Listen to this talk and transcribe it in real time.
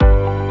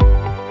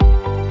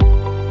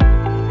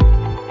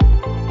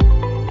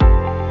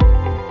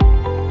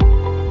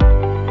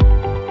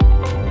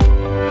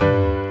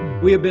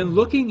have been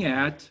looking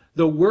at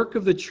the work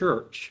of the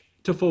church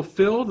to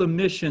fulfill the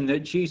mission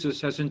that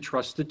Jesus has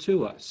entrusted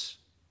to us,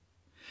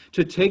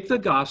 to take the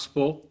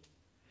gospel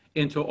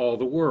into all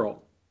the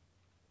world,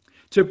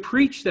 to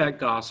preach that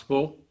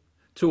gospel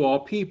to all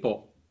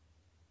people.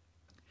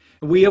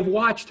 We have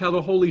watched how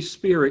the Holy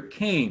Spirit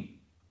came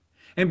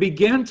and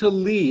began to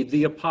lead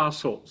the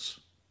apostles.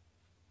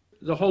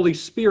 The Holy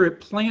Spirit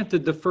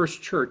planted the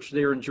first church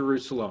there in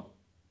Jerusalem.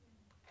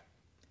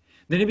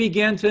 Then he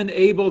began to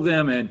enable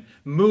them and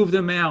move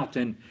them out,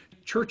 and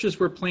churches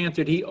were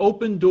planted. He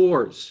opened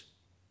doors.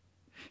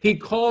 He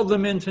called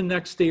them into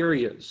next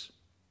areas.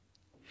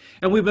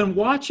 And we've been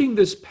watching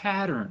this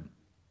pattern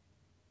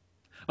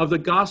of the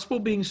gospel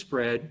being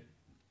spread,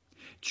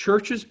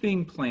 churches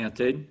being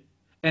planted,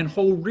 and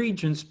whole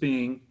regions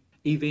being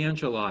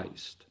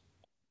evangelized.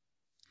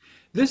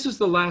 This is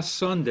the last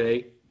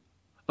Sunday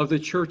of the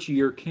church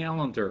year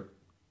calendar.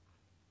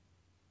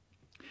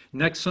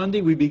 Next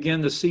Sunday, we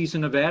begin the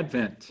season of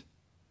Advent,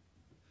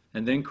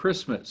 and then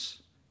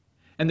Christmas.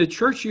 And the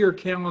church year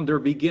calendar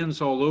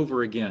begins all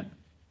over again.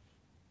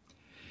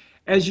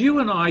 As you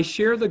and I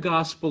share the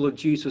gospel of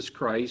Jesus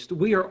Christ,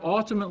 we are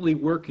ultimately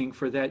working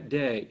for that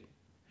day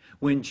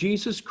when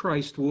Jesus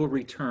Christ will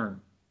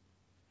return.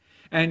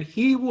 And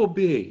he will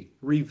be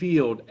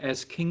revealed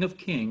as King of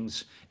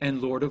Kings and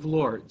Lord of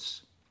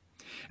Lords.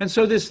 And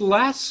so this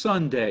last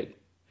Sunday,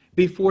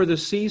 before the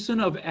season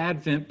of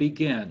Advent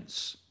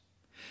begins,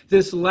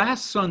 this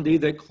last Sunday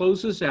that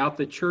closes out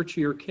the church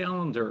year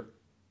calendar,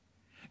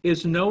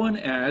 is known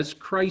as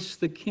Christ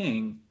the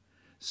King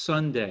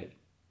Sunday.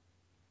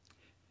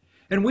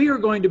 And we are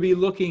going to be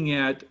looking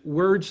at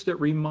words that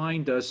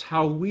remind us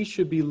how we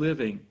should be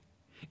living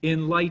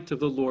in light of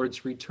the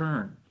Lord's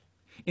return,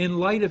 in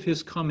light of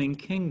his coming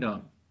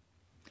kingdom.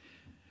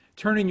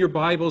 Turn in your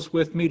Bibles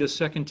with me to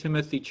 2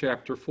 Timothy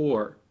chapter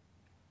 4.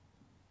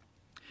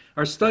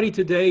 Our study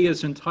today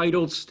is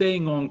entitled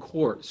Staying on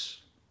Course.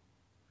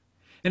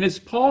 And it's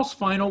Paul's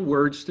final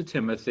words to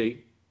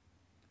Timothy,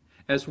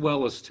 as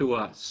well as to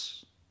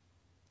us.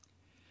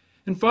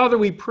 And Father,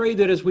 we pray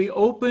that as we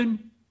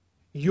open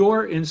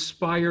your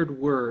inspired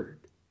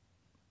word,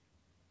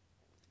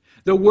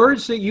 the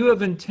words that you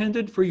have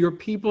intended for your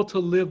people to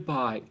live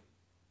by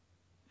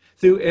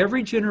through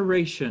every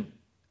generation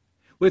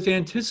with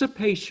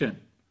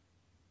anticipation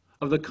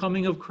of the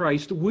coming of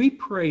Christ, we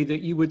pray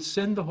that you would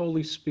send the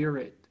Holy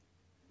Spirit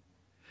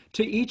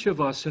to each of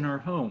us in our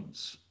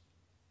homes,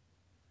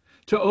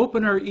 to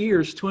open our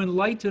ears, to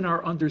enlighten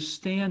our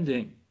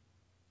understanding,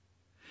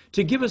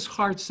 to give us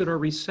hearts that are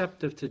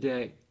receptive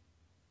today.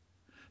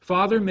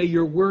 Father, may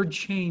your word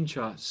change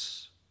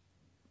us.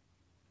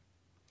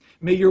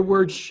 May your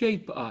word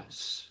shape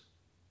us.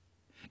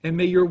 And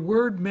may your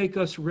word make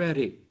us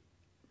ready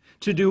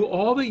to do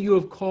all that you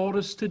have called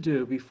us to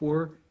do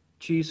before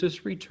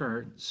Jesus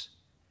returns,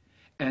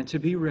 and to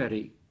be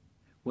ready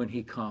when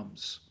he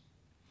comes.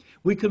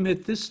 We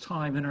commit this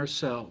time and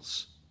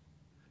ourselves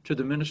to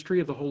the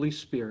ministry of the Holy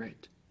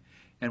Spirit,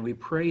 and we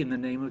pray in the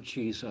name of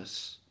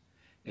Jesus.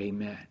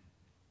 Amen.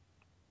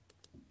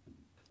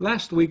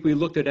 Last week we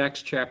looked at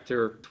Acts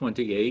chapter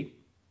 28,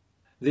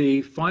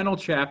 the final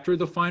chapter,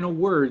 the final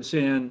words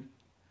in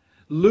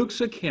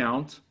Luke's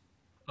account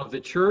of the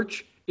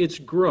church, its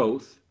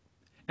growth,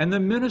 and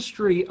the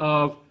ministry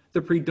of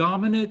the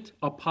predominant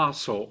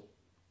apostle,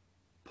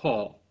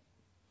 Paul.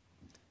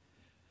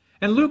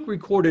 And Luke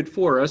recorded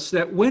for us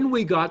that when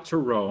we got to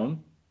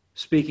Rome,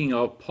 speaking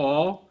of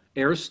Paul,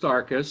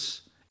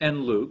 Aristarchus,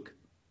 and Luke,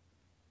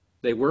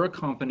 they were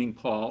accompanying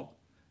Paul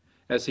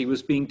as he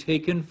was being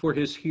taken for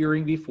his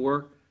hearing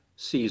before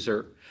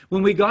Caesar.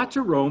 When we got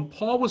to Rome,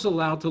 Paul was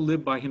allowed to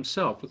live by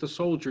himself with a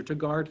soldier to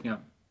guard him.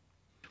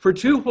 For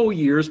 2 whole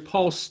years,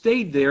 Paul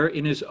stayed there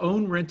in his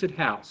own rented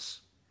house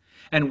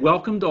and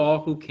welcomed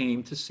all who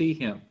came to see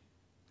him.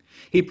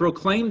 He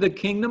proclaimed the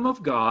kingdom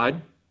of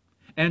God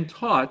and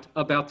taught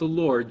about the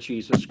Lord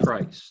Jesus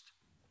Christ.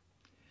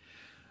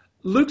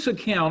 Luke's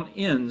account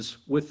ends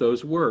with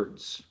those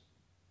words.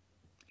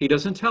 He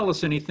doesn't tell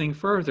us anything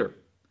further.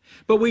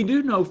 But we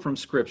do know from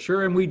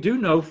Scripture, and we do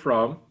know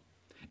from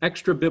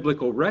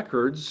extra-biblical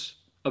records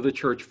of the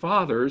church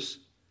fathers,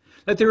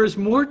 that there is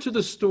more to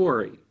the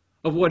story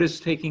of what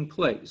is taking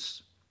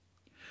place.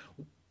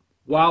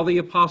 While the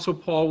Apostle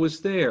Paul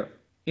was there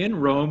in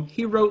Rome,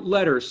 he wrote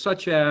letters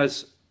such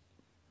as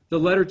the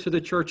letter to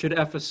the church at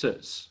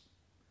Ephesus,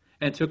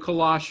 and to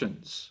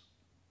Colossians,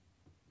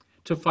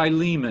 to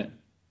Philemon,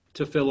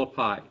 to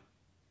Philippi.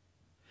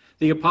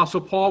 The Apostle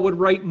Paul would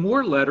write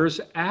more letters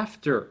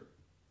after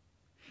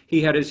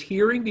he had his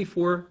hearing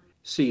before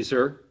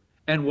Caesar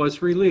and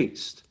was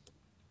released.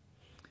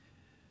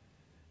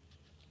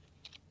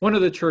 One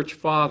of the church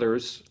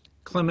fathers,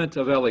 Clement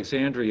of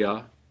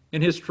Alexandria,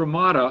 in his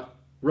Traumata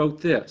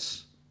wrote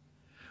this: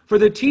 "For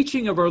the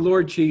teaching of our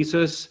Lord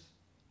Jesus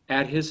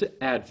at his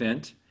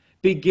advent,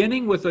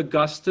 beginning with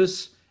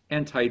Augustus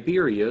and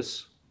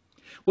Tiberius,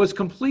 was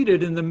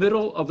completed in the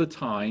middle of the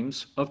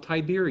times of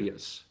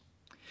Tiberius,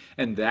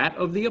 and that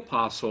of the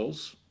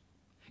apostles,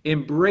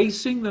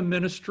 embracing the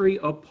ministry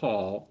of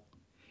Paul,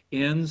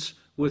 ends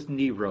with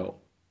Nero.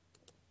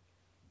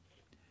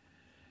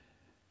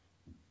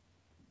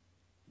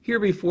 Here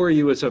before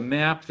you is a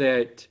map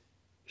that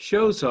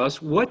shows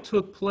us what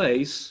took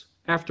place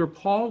after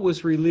Paul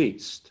was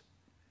released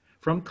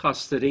from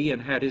custody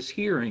and had his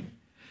hearing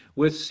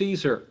with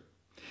Caesar.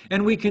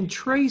 And we can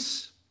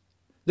trace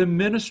the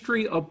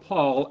ministry of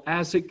Paul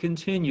as it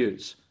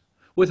continues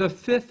with a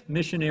fifth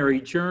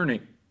missionary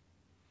journey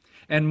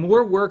and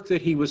more work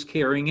that he was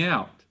carrying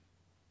out.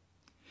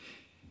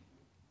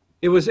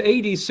 It was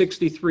AD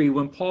 63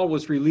 when Paul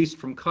was released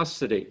from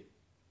custody.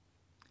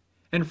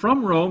 And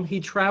from Rome,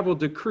 he traveled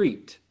to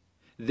Crete.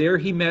 There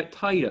he met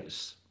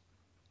Titus.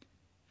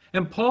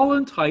 And Paul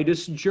and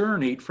Titus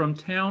journeyed from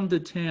town to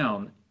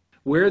town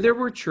where there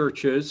were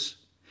churches,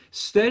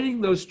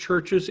 setting those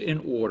churches in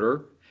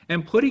order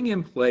and putting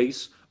in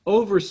place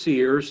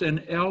overseers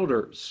and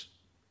elders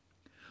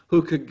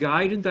who could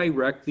guide and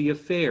direct the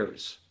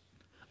affairs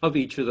of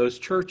each of those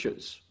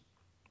churches.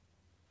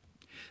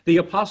 The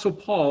Apostle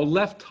Paul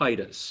left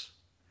Titus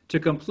to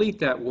complete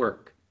that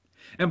work,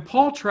 and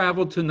Paul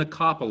traveled to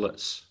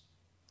Nicopolis,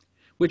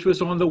 which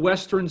was on the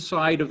western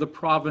side of the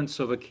province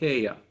of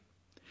Achaia.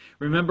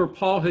 Remember,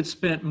 Paul had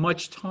spent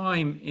much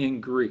time in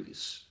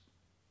Greece,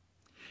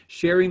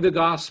 sharing the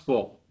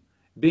gospel,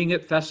 being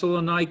at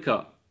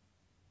Thessalonica,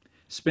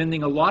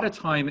 spending a lot of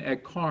time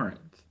at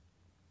Corinth.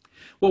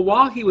 Well,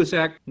 while he was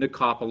at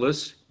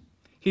Nicopolis,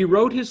 he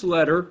wrote his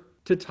letter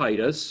to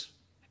Titus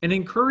and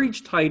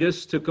encouraged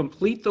Titus to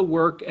complete the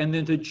work and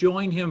then to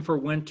join him for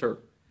winter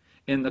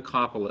in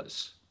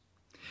Nicopolis.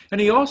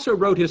 And he also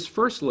wrote his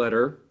first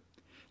letter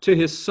to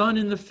his son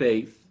in the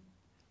faith,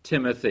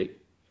 Timothy.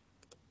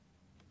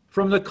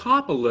 From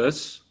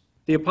Nicopolis,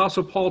 the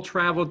Apostle Paul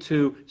traveled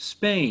to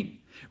Spain.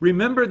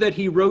 Remember that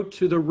he wrote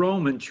to the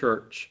Roman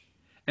church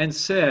and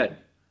said,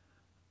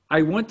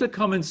 I want to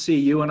come and see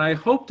you, and I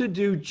hope to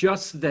do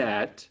just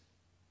that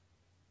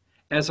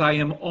as I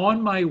am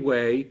on my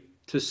way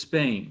to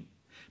Spain,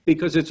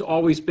 because it's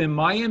always been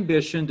my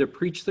ambition to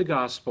preach the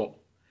gospel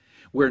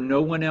where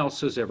no one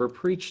else has ever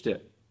preached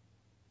it.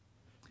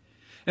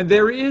 And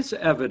there is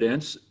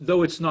evidence,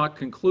 though it's not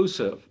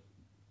conclusive,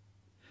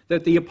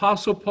 that the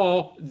Apostle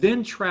Paul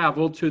then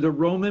traveled to the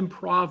Roman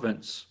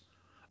province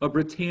of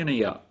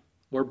Britannia,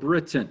 or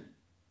Britain.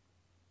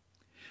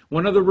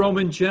 One of the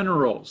Roman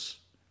generals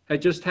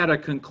had just had a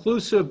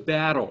conclusive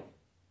battle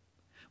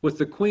with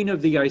the Queen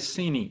of the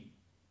Iceni,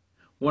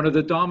 one of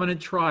the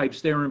dominant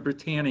tribes there in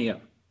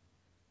Britannia.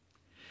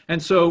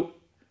 And so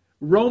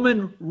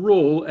Roman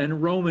rule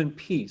and Roman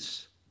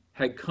peace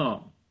had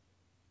come.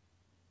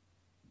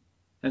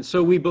 And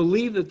so we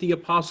believe that the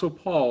Apostle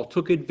Paul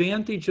took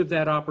advantage of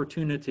that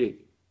opportunity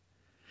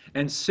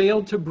and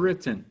sailed to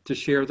Britain to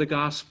share the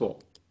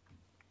gospel.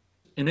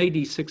 In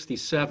AD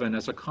 67,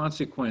 as a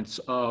consequence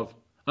of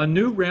a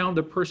new round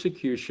of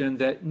persecution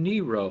that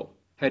Nero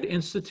had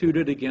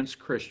instituted against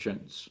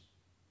Christians,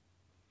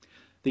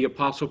 the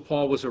Apostle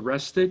Paul was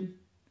arrested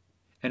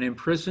and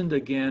imprisoned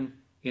again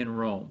in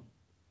Rome.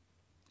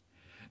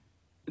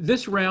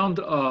 This round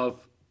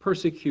of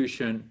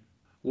persecution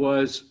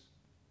was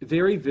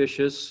very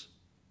vicious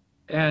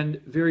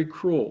and very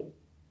cruel.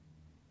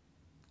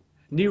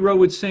 Nero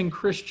would send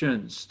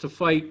Christians to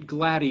fight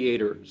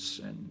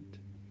gladiators and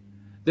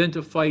then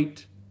to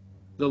fight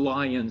the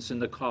lions in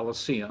the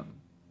Colosseum.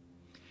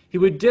 He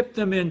would dip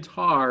them in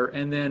tar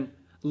and then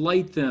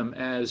light them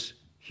as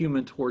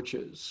human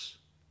torches.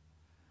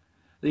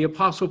 The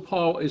Apostle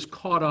Paul is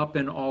caught up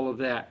in all of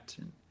that.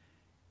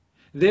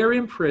 There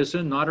in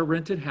prison, not a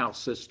rented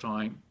house this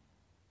time,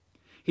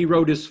 he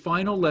wrote his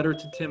final letter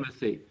to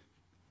Timothy,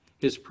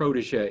 his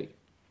protege.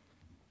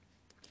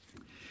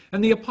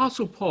 And the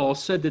Apostle Paul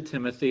said to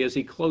Timothy as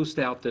he closed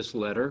out this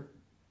letter,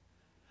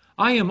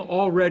 I am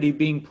already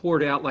being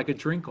poured out like a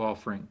drink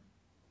offering,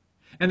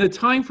 and the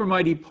time for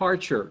my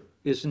departure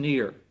is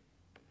near.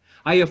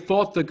 I have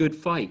fought the good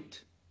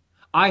fight.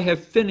 I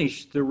have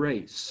finished the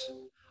race.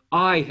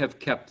 I have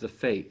kept the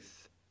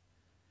faith.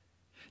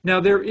 Now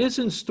there is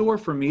in store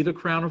for me the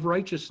crown of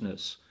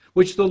righteousness,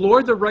 which the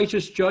Lord, the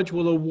righteous judge,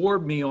 will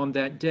award me on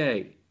that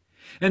day.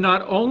 And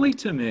not only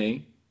to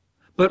me,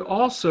 but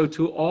also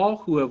to all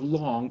who have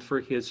longed for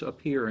his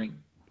appearing.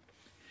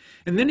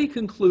 And then he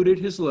concluded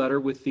his letter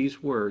with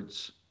these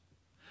words,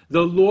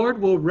 the Lord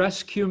will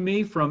rescue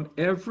me from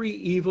every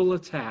evil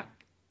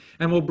attack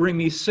and will bring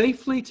me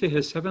safely to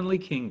his heavenly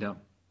kingdom.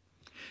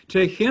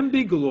 To him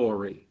be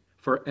glory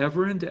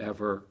forever and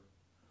ever.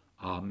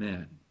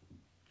 Amen.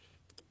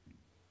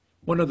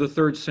 One of the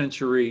 3rd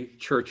century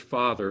church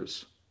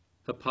fathers,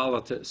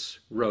 Hippolytus,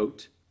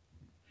 wrote,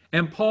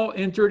 and Paul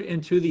entered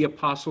into the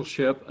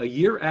apostleship a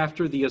year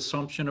after the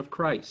Assumption of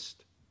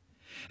Christ.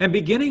 And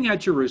beginning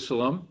at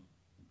Jerusalem,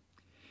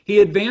 he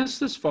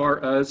advanced as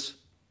far as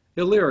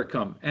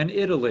Illyricum and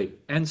Italy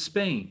and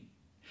Spain,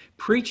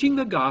 preaching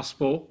the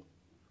gospel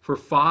for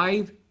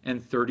 35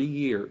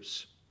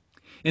 years.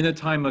 In the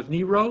time of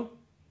Nero,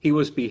 he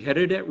was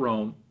beheaded at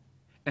Rome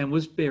and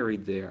was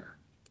buried there.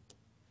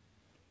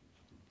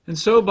 And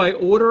so by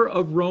order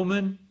of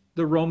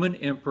the Roman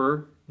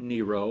Emperor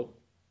Nero,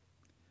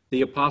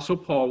 the Apostle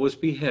Paul was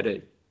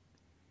beheaded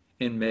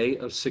in May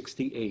of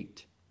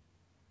 68.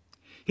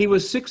 He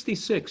was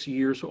 66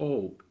 years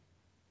old.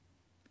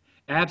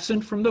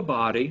 Absent from the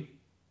body,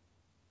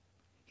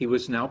 he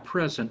was now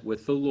present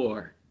with the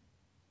Lord,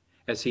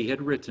 as he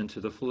had written to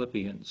the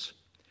Philippians.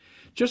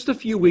 Just a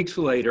few weeks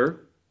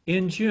later,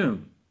 in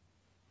June,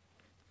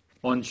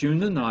 on June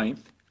the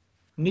 9th,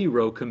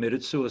 Nero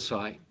committed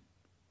suicide.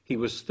 He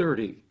was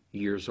 30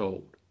 years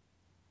old.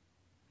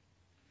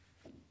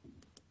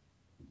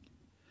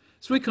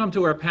 As we come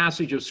to our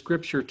passage of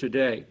Scripture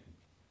today,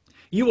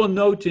 you will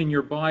note in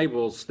your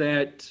Bibles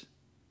that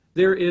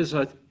there is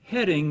a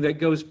heading that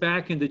goes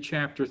back into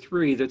chapter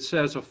 3 that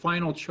says a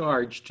final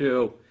charge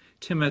to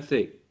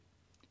Timothy.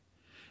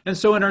 And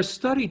so in our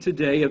study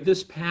today of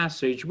this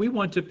passage, we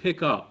want to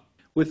pick up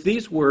with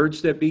these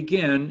words that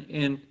begin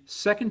in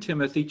 2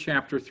 Timothy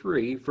chapter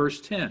 3,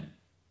 verse 10.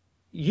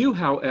 You,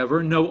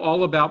 however, know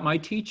all about my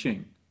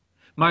teaching,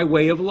 my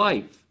way of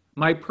life,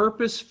 my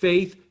purpose,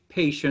 faith,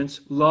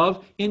 patience,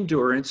 love,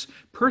 endurance,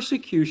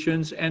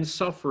 persecutions, and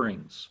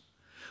sufferings.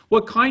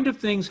 What kind of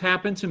things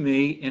happened to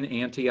me in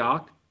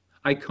Antioch,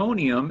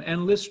 Iconium,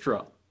 and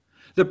Lystra,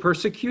 the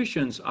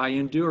persecutions I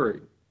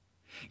endured.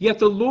 Yet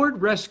the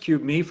Lord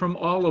rescued me from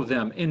all of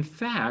them. In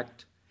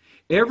fact,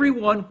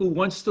 everyone who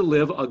wants to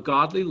live a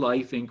godly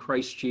life in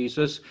Christ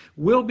Jesus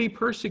will be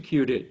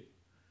persecuted,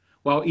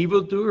 while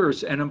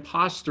evildoers and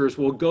impostors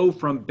will go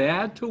from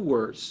bad to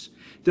worse,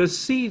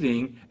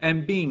 deceiving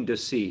and being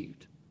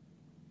deceived.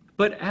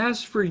 But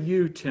as for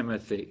you,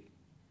 Timothy,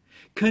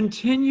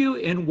 continue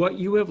in what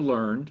you have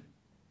learned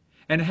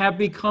and have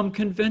become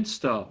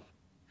convinced of,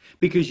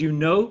 because you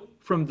know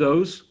from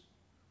those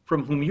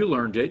from whom you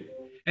learned it,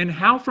 and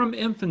how from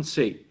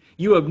infancy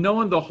you have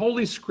known the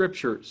Holy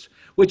Scriptures,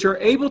 which are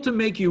able to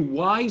make you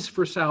wise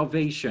for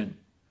salvation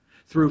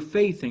through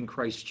faith in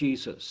Christ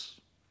Jesus.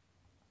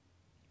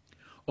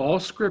 All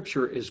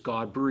Scripture is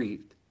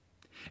God-breathed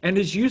and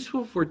is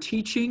useful for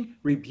teaching,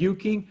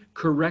 rebuking,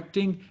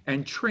 correcting,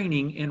 and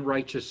training in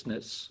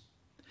righteousness,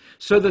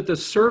 so that the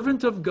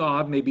servant of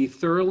God may be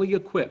thoroughly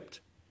equipped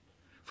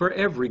for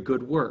every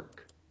good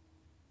work.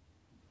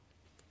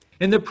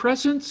 In the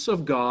presence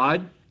of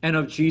God and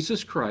of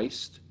Jesus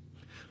Christ,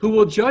 who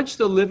will judge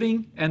the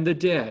living and the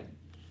dead,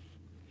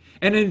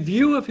 and in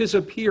view of his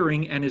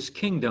appearing and his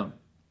kingdom,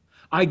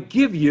 I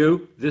give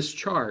you this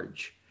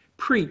charge: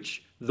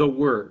 preach the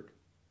word.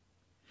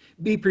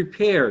 Be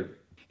prepared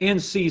in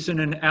season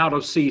and out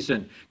of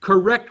season.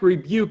 Correct,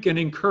 rebuke, and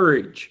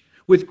encourage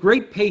with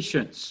great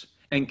patience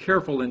and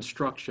careful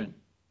instruction.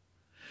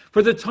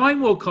 For the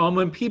time will come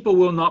when people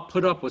will not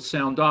put up with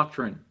sound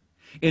doctrine.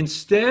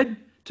 Instead,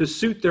 to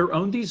suit their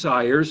own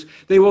desires,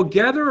 they will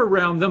gather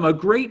around them a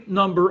great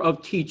number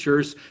of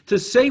teachers to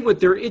say what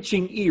their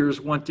itching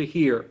ears want to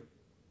hear.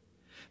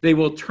 They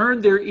will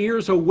turn their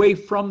ears away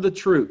from the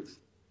truth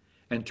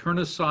and turn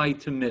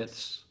aside to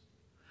myths.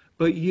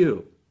 But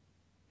you,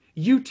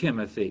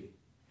 Timothy,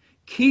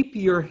 keep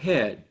your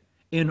head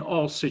in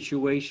all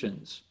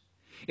situations.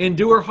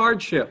 Endure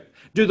hardship.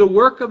 Do the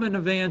work of an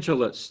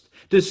evangelist.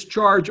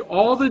 Discharge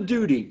all the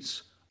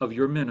duties of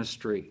your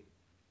ministry.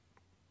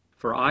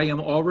 For I am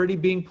already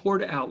being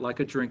poured out like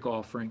a drink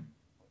offering,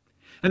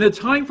 and the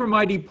time for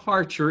my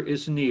departure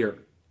is near.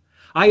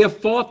 I have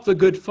fought the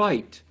good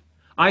fight.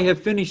 I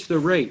have finished the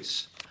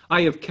race.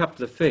 I have kept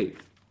the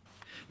faith.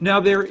 Now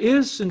there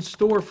is in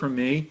store for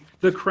me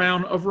the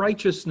crown of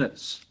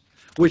righteousness,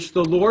 which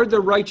the Lord,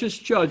 the righteous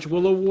judge,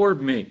 will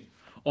award me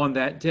on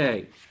that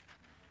day.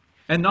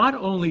 And not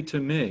only to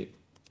me,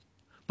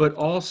 but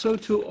also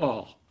to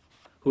all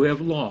who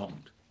have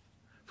longed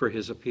for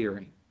his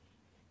appearing.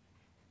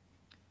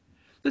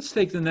 Let's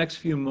take the next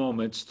few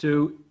moments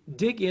to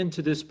dig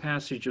into this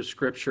passage of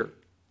Scripture.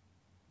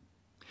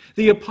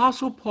 The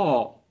Apostle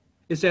Paul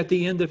is at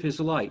the end of his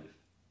life.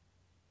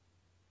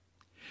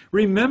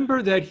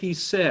 Remember that he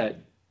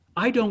said,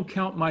 I don't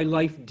count my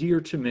life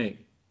dear to me.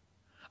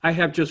 I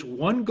have just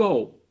one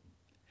goal,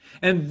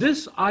 and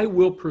this I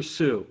will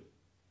pursue,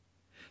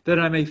 that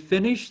I may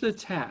finish the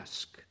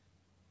task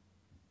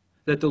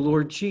that the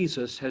Lord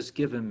Jesus has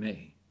given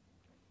me.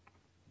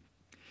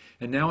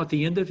 And now at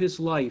the end of his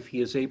life,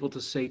 he is able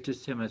to say to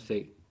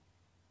Timothy,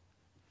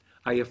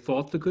 I have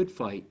fought the good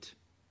fight.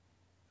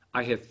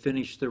 I have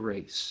finished the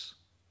race.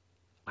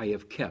 I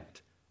have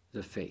kept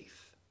the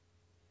faith.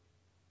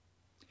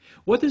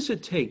 What does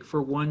it take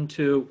for one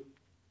to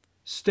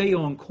stay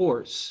on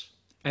course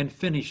and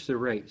finish the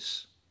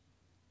race?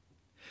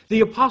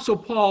 The Apostle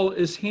Paul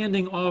is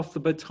handing off the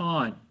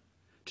baton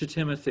to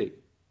Timothy.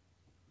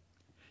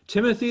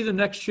 Timothy, the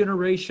next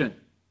generation.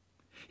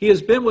 He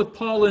has been with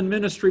Paul in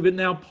ministry, but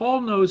now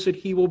Paul knows that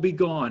he will be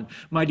gone.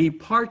 My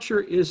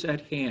departure is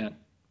at hand.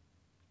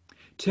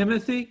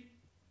 Timothy,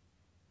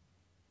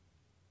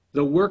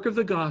 the work of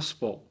the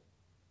gospel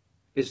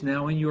is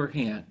now in your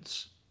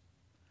hands.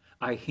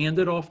 I hand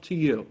it off to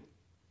you.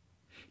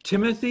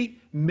 Timothy,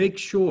 make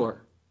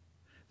sure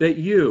that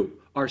you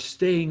are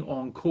staying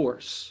on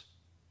course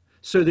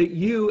so that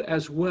you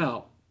as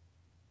well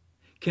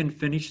can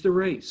finish the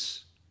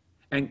race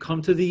and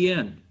come to the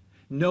end,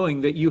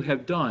 knowing that you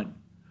have done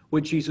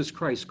what Jesus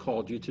Christ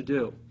called you to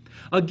do.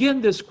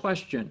 Again, this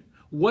question,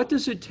 what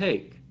does it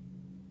take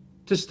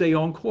to stay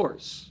on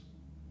course?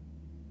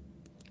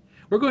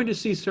 We're going to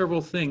see several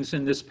things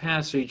in this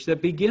passage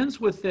that begins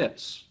with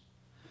this.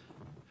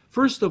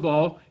 First of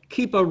all,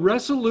 keep a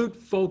resolute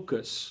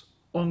focus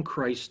on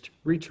Christ's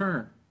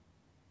return.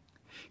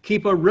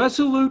 Keep a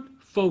resolute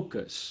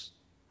focus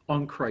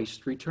on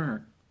Christ's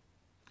return.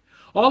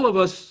 All of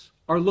us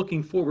are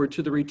looking forward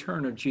to the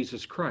return of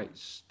Jesus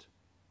Christ.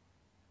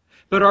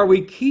 But are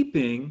we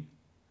keeping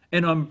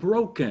an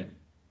unbroken,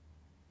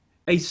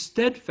 a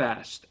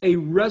steadfast, a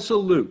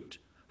resolute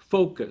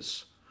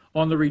focus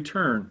on the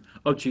return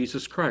of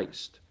Jesus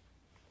Christ?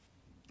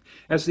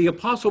 As the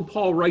Apostle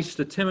Paul writes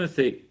to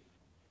Timothy,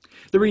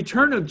 the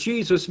return of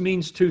Jesus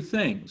means two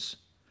things.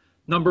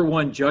 Number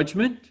one,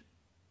 judgment,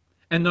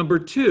 and number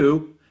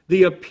two,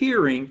 the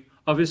appearing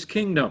of his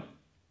kingdom.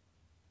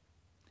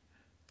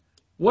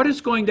 What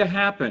is going to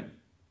happen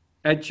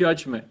at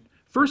judgment?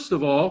 First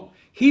of all,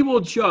 he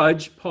will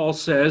judge, Paul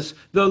says,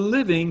 the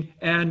living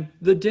and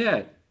the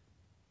dead.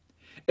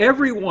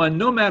 Everyone,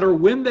 no matter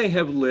when they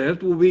have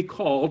lived, will be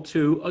called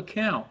to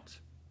account.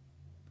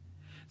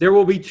 There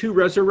will be two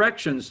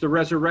resurrections, the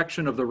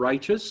resurrection of the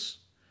righteous,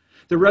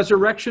 the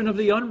resurrection of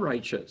the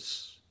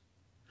unrighteous.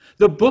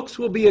 The books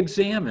will be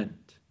examined.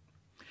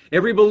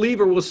 Every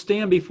believer will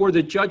stand before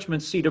the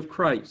judgment seat of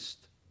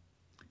Christ.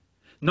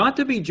 Not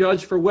to be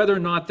judged for whether or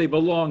not they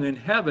belong in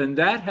heaven,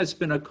 that has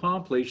been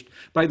accomplished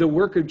by the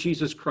work of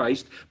Jesus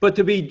Christ, but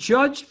to be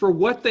judged for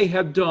what they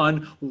have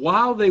done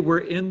while they were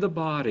in the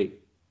body.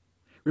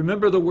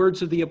 Remember the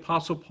words of the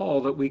Apostle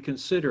Paul that we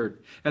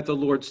considered at the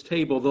Lord's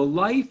table. The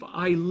life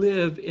I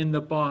live in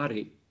the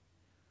body,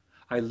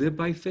 I live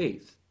by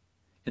faith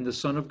in the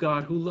Son of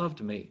God who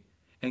loved me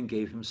and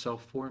gave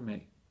himself for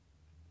me.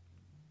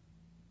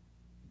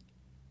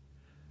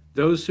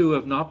 Those who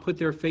have not put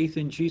their faith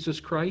in Jesus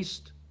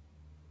Christ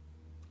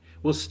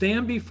will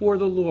stand before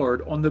the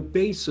Lord on the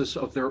basis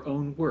of their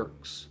own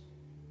works.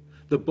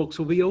 The books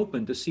will be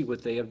opened to see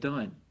what they have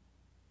done.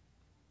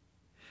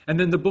 And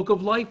then the book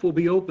of life will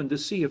be opened to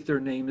see if their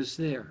name is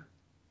there.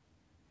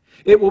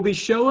 It will be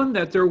shown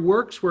that their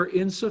works were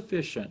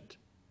insufficient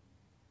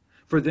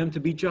for them to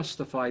be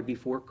justified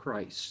before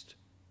Christ.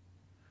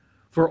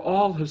 For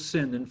all have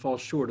sinned and fall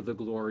short of the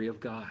glory of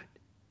God.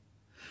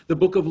 The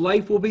book of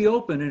life will be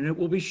open, and it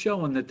will be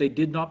shown that they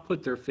did not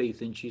put their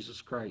faith in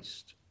Jesus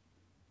Christ.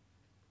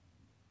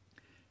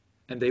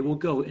 And they will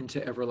go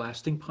into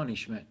everlasting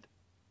punishment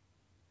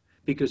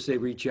because they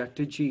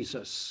rejected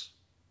Jesus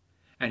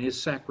and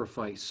his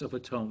sacrifice of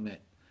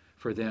atonement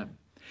for them.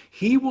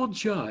 He will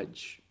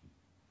judge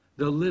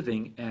the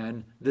living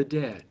and the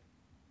dead.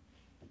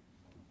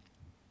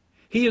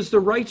 He is the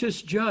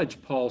righteous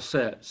judge, Paul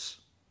says.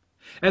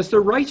 As the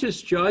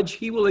righteous judge,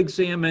 he will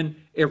examine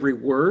every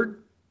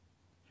word.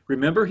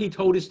 Remember, he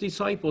told his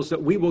disciples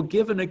that we will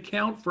give an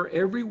account for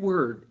every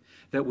word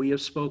that we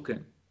have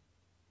spoken.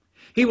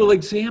 He will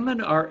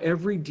examine our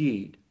every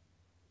deed.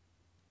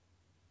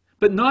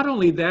 But not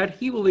only that,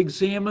 he will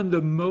examine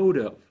the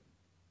motive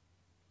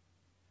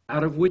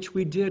out of which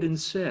we did and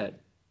said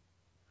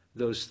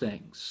those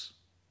things.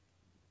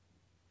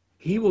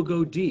 He will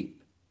go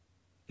deep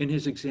in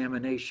his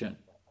examination.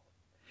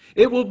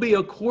 It will be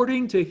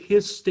according to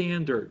his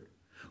standard,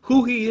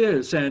 who he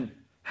is and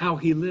how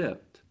he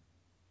lived.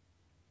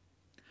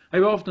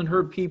 I've often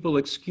heard people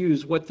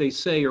excuse what they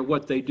say or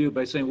what they do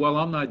by saying, well,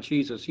 I'm not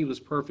Jesus. He was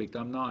perfect.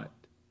 I'm not.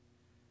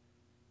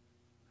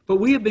 But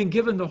we have been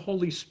given the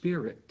Holy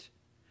Spirit.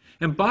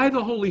 And by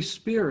the Holy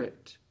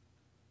Spirit,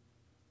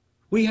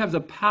 we have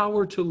the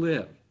power to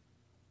live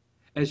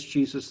as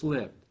Jesus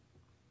lived.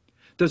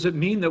 Does it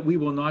mean that we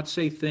will not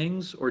say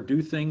things or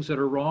do things that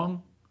are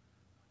wrong?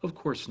 Of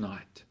course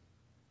not.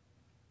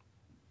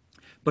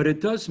 But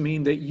it does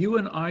mean that you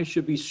and I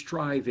should be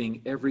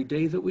striving every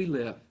day that we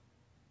live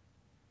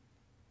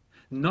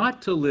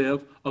not to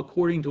live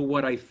according to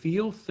what I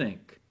feel,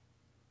 think,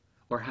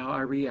 or how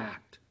I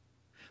react,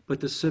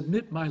 but to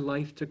submit my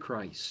life to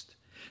Christ,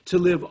 to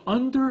live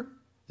under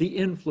the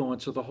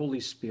influence of the Holy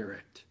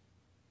Spirit,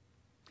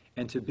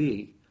 and to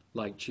be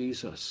like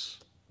Jesus.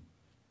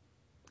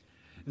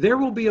 There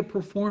will be a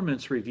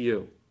performance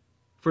review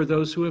for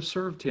those who have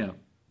served him,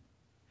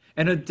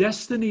 and a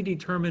destiny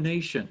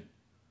determination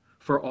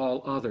for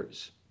all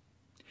others.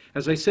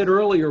 As I said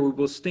earlier, we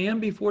will stand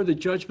before the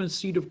judgment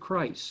seat of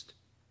Christ,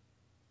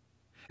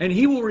 and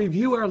he will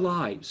review our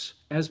lives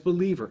as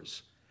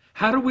believers.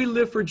 How do we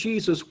live for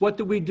Jesus? What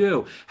do we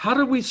do? How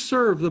do we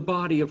serve the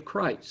body of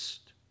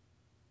Christ?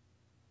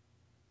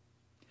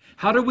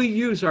 How do we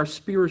use our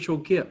spiritual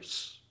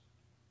gifts?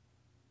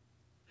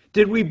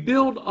 Did we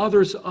build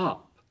others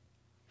up?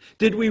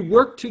 Did we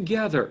work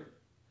together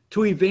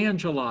to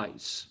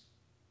evangelize?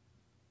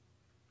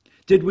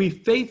 Did we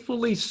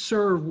faithfully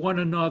serve one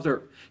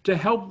another to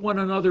help one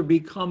another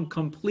become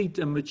complete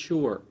and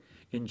mature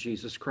in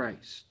Jesus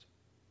Christ?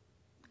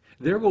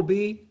 There will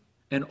be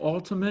an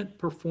ultimate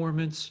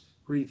performance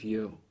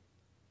review.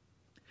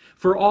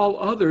 For all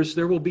others,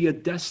 there will be a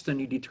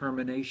destiny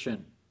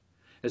determination.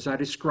 as I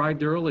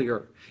described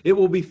earlier, it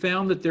will be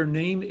found that their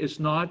name is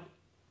not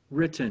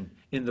written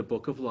in the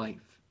book of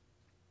life.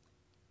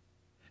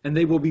 And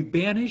they will be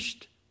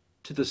banished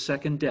to the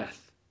second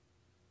death,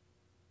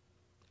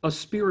 a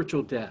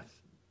spiritual death,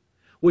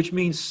 which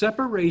means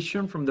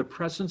separation from the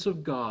presence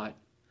of God,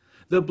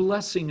 the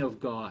blessing of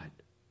God,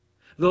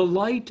 the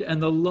light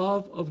and the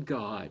love of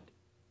God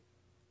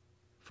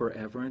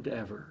forever and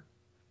ever.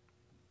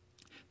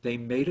 They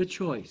made a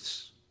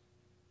choice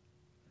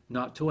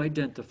not to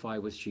identify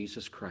with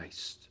Jesus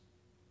Christ,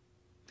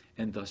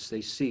 and thus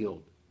they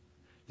sealed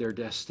their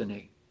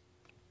destiny.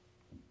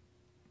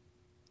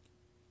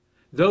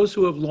 Those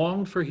who have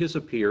longed for his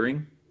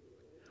appearing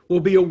will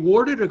be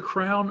awarded a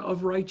crown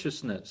of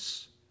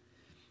righteousness.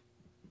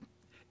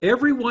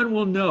 Everyone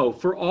will know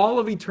for all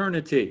of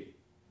eternity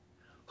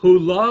who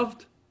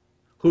loved,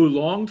 who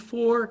longed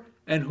for,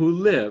 and who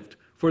lived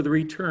for the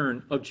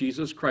return of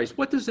Jesus Christ.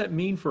 What does that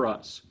mean for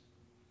us?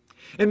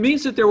 It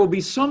means that there will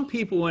be some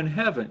people in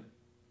heaven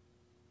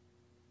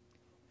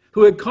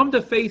who had come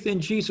to faith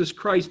in Jesus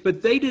Christ,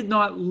 but they did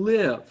not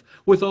live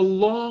with a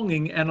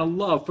longing and a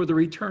love for the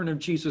return of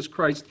Jesus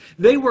Christ.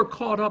 They were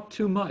caught up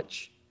too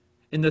much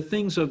in the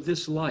things of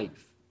this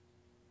life.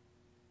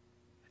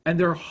 And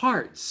their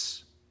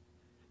hearts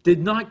did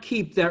not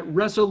keep that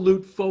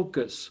resolute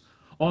focus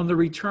on the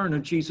return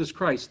of Jesus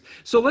Christ.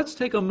 So let's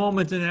take a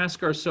moment and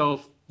ask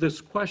ourselves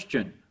this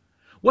question.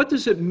 What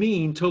does it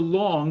mean to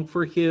long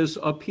for his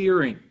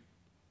appearing?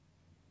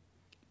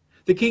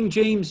 The King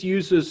James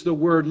uses the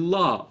word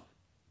love.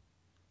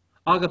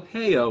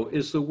 Agapeo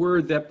is the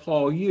word that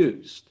Paul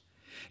used.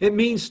 It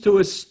means to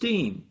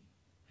esteem,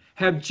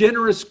 have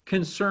generous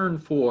concern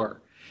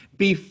for,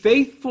 be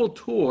faithful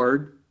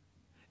toward,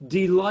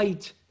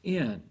 delight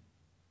in.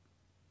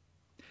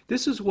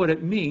 This is what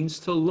it means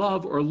to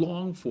love or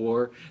long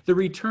for the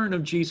return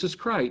of Jesus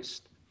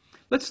Christ.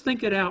 Let's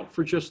think it out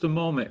for just a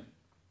moment.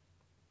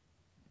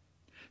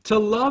 To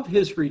love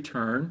his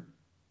return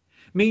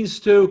means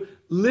to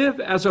live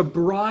as a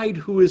bride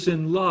who is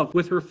in love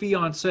with her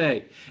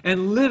fiancé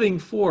and living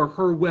for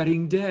her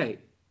wedding day.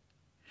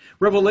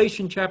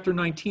 Revelation chapter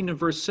 19 and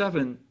verse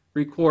 7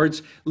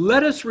 records,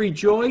 "Let us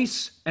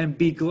rejoice and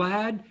be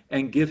glad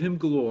and give him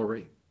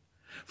glory.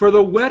 For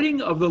the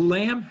wedding of the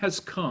Lamb has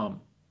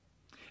come,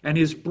 and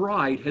his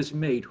bride has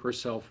made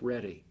herself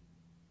ready."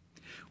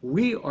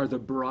 We are the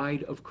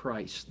bride of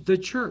Christ. The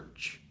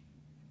church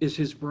is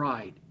his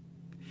bride.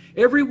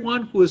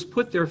 Everyone who has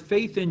put their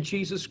faith in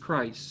Jesus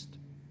Christ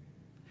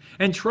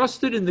and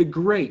trusted in the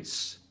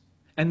grace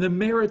and the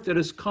merit that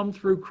has come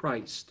through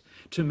Christ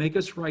to make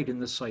us right in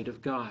the sight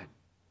of God.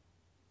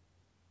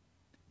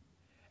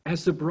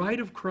 As the bride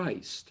of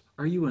Christ,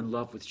 are you in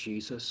love with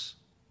Jesus?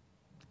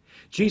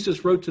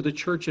 Jesus wrote to the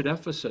church at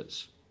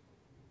Ephesus,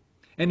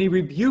 and he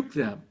rebuked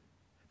them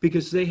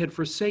because they had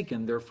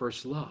forsaken their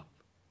first love,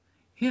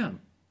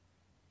 him.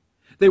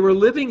 They were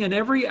living in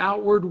every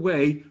outward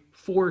way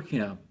for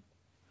him,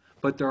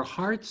 but their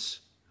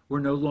hearts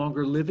were no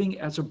longer living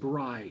as a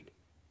bride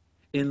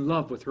in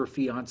love with her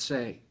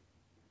fiancé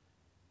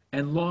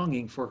and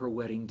longing for her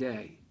wedding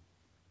day.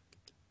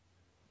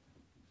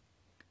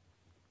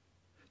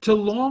 To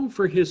long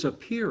for his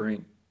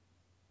appearing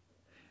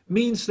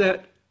means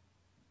that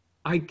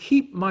I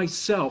keep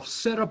myself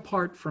set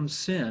apart from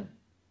sin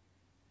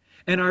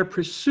and I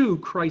pursue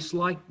Christ's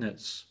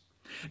likeness.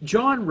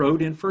 John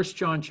wrote in 1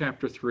 John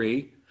chapter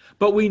 3,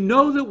 "But we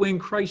know that when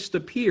Christ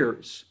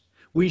appears,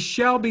 we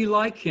shall be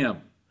like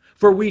him,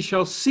 for we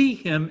shall see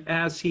him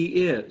as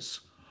he is."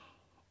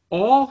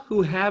 All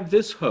who have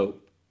this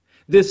hope,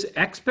 this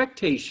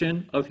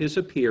expectation of his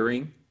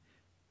appearing,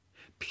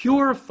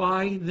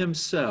 purify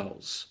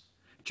themselves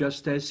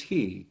just as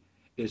he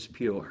is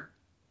pure.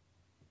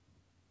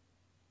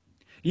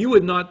 You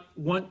would not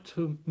want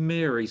to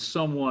marry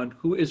someone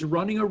who is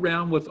running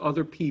around with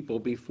other people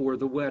before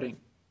the wedding,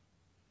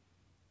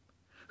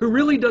 who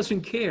really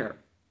doesn't care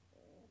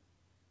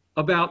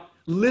about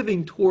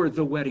living toward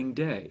the wedding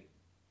day.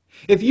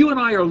 If you and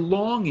I are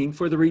longing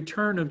for the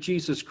return of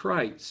Jesus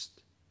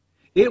Christ,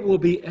 it will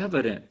be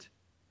evident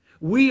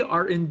we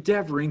are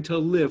endeavoring to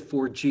live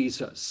for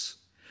Jesus.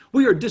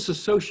 We are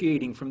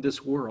disassociating from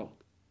this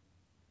world.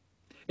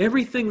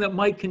 Everything that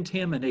might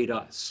contaminate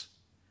us.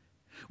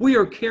 We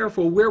are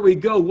careful where we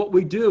go, what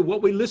we do,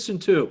 what we listen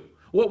to,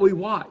 what we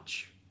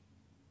watch,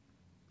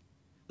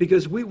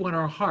 because we want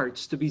our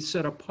hearts to be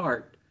set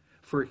apart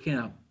for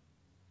him.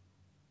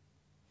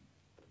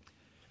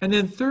 And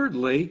then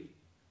thirdly,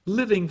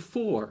 living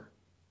for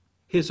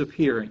his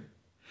appearing.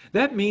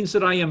 That means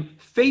that I am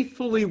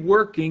faithfully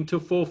working to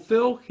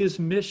fulfill his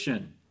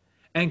mission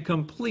and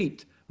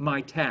complete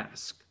my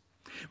task.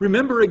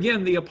 Remember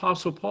again the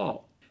Apostle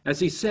Paul, as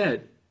he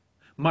said,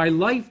 "My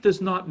life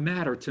does not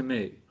matter to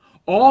me.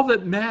 All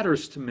that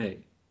matters to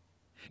me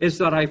is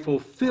that I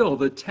fulfill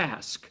the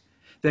task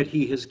that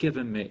he has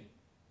given me."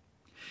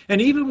 And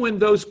even when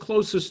those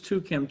closest to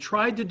him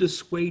tried to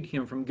dissuade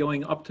him from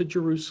going up to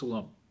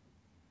Jerusalem,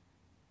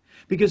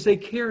 because they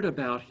cared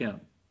about him,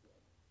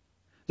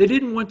 they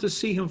didn't want to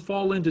see him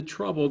fall into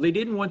trouble. They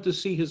didn't want to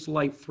see his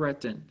life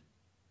threatened.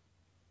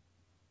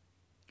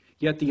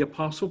 Yet the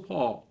Apostle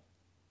Paul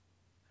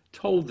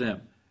told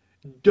them,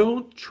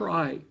 don't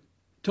try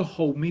to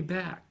hold me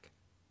back.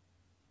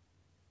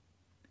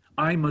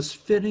 I must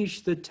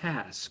finish the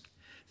task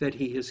that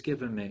he has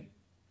given me.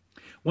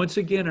 Once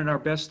again, in our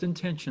best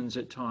intentions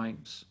at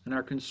times, and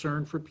our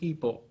concern for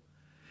people,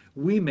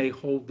 we may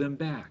hold them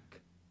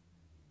back.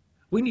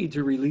 We need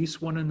to release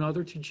one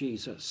another to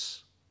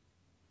Jesus.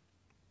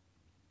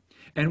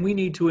 And we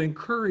need to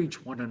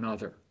encourage one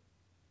another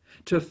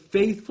to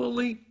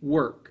faithfully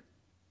work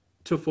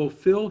to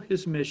fulfill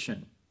his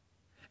mission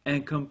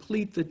and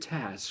complete the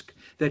task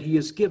that he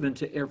has given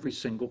to every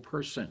single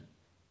person.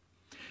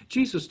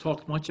 Jesus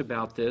talked much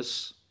about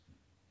this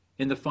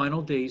in the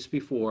final days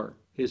before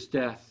his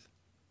death.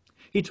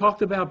 He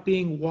talked about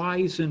being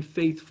wise and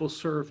faithful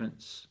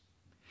servants.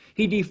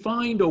 He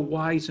defined a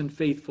wise and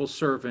faithful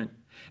servant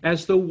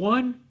as the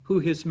one who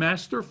his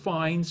master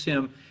finds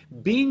him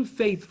being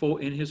faithful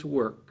in his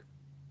work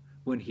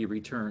when he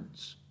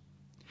returns.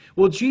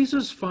 Will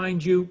Jesus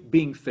find you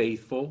being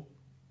faithful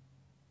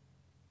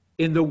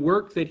in the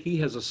work that he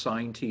has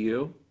assigned to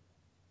you?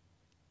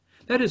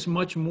 That is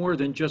much more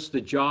than just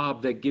the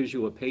job that gives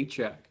you a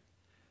paycheck.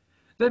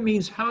 That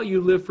means how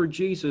you live for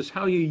Jesus,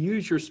 how you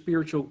use your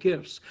spiritual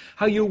gifts,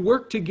 how you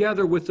work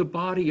together with the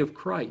body of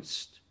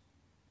Christ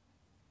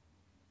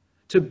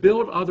to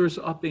build others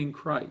up in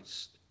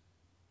Christ,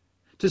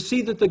 to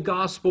see that the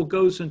gospel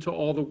goes into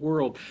all the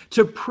world,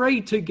 to pray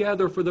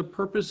together for the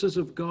purposes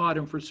of God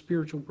and for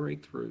spiritual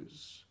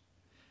breakthroughs.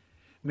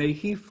 May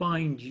he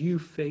find you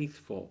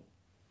faithful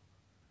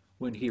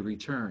when he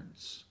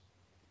returns.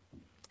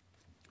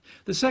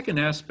 The second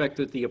aspect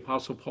that the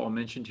Apostle Paul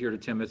mentioned here to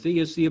Timothy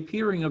is the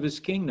appearing of his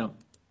kingdom.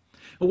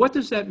 Well, what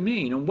does that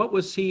mean, and what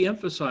was he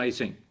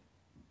emphasizing?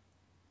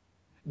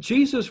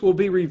 Jesus will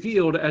be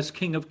revealed as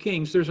King of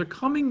Kings. There's a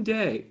coming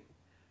day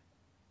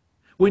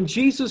when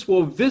Jesus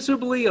will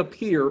visibly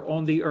appear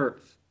on the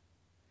earth.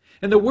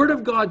 And the Word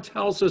of God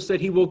tells us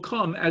that he will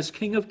come as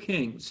King of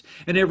Kings,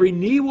 and every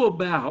knee will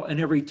bow and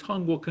every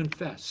tongue will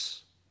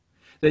confess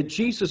that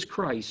Jesus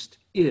Christ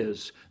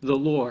is the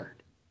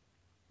Lord.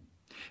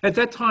 At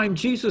that time,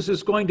 Jesus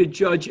is going to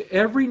judge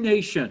every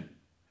nation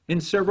in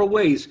several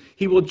ways.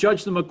 He will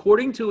judge them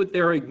according to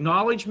their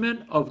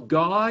acknowledgement of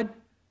God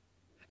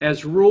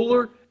as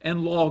ruler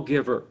and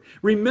lawgiver.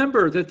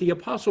 Remember that the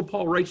Apostle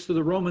Paul writes to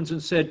the Romans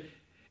and said,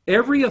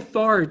 every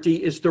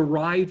authority is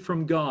derived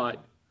from God,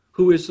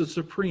 who is the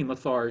supreme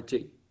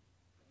authority.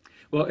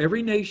 Well,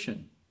 every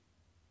nation,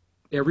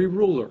 every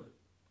ruler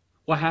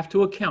will have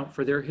to account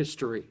for their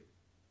history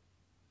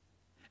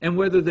and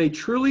whether they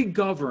truly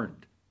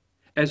governed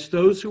as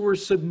those who were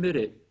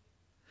submitted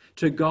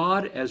to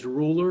God as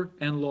ruler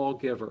and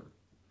lawgiver.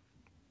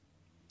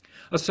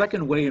 A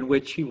second way in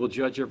which he will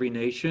judge every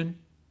nation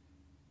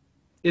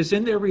is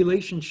in their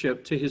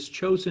relationship to his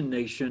chosen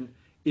nation,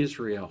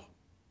 Israel.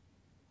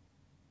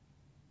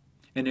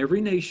 And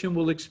every nation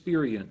will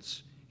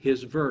experience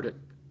his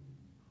verdict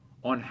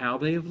on how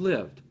they have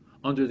lived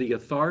under the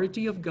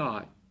authority of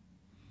God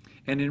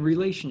and in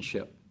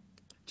relationship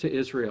to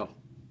Israel.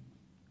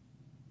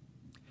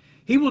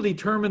 He will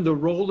determine the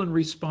role and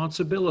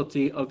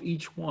responsibility of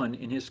each one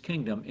in his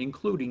kingdom,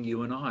 including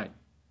you and I.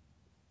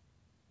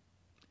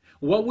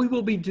 What we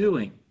will be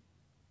doing,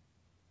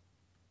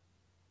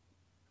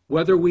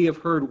 whether we have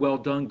heard, well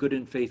done, good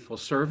and faithful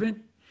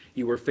servant,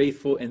 you were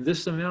faithful in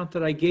this amount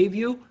that I gave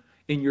you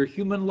in your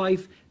human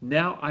life,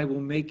 now I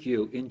will make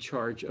you in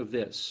charge of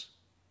this.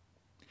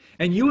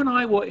 And you and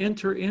I will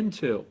enter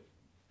into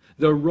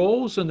the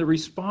roles and the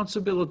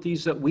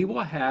responsibilities that we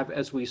will have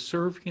as we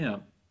serve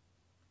him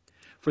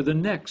for the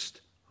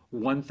next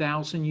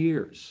 1,000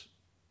 years.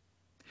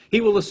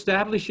 He will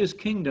establish his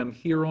kingdom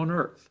here on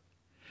earth.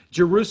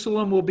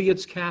 Jerusalem will be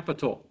its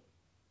capital.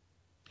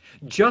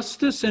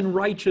 Justice and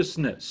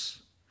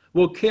righteousness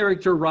will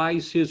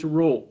characterize his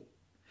rule.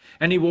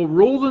 And he will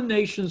rule the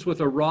nations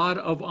with a rod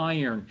of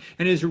iron.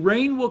 And his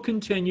reign will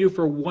continue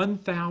for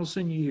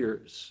 1,000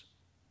 years.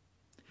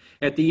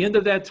 At the end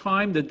of that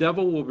time, the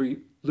devil will be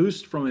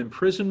loosed from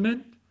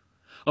imprisonment.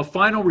 A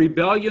final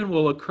rebellion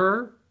will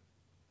occur.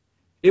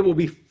 It will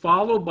be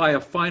followed by a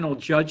final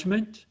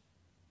judgment.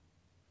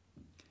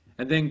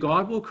 And then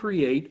God will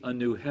create a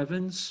new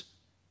heavens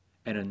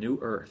and a new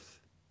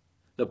earth.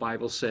 The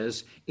Bible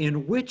says,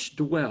 in which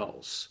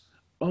dwells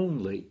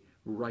only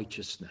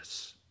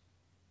righteousness.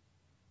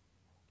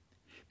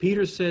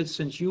 Peter said,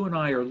 since you and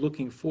I are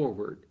looking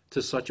forward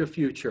to such a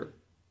future,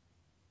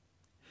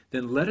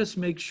 then let us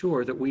make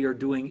sure that we are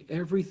doing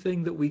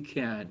everything that we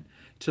can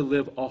to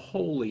live a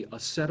holy, a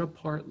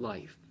set-apart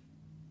life,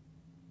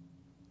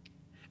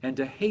 and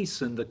to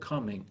hasten the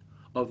coming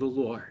of the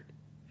Lord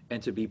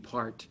and to be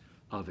part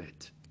of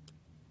it.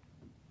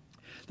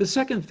 The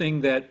second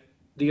thing that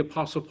the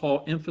Apostle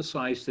Paul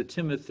emphasized to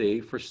Timothy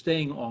for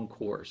staying on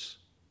course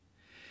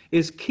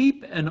is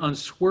keep an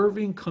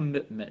unswerving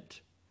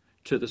commitment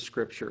to the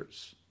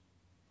Scriptures.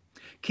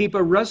 Keep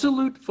a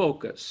resolute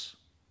focus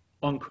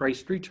on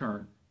Christ's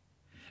return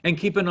and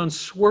keep an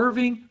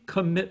unswerving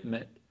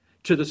commitment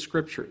to the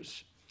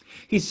Scriptures.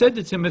 He said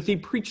to Timothy,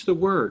 preach the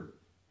word.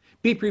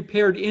 Be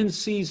prepared in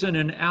season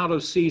and out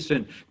of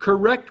season.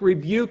 Correct,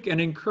 rebuke,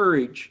 and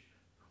encourage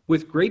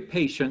with great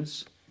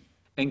patience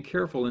and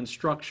careful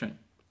instruction.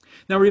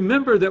 Now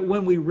remember that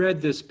when we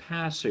read this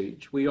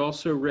passage, we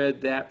also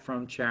read that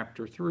from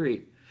chapter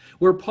 3,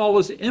 where Paul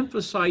is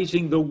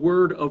emphasizing the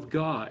Word of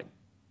God.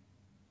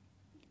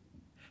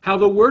 How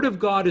the Word of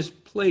God has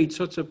played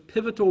such a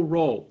pivotal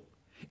role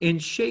in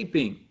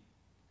shaping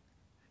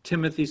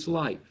Timothy's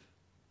life.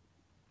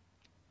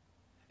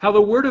 How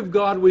the Word of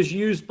God was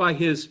used by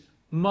his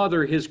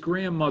mother, his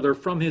grandmother,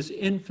 from his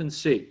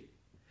infancy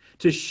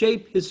to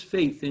shape his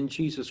faith in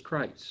Jesus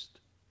Christ,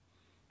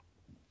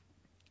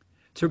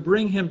 to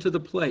bring him to the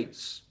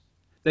place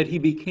that he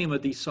became a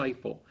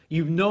disciple.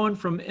 You've known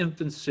from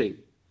infancy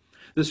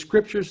the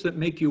scriptures that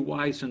make you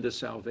wise unto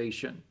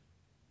salvation.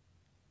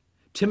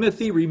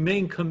 Timothy,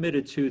 remain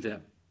committed to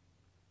them.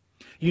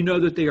 You know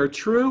that they are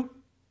true.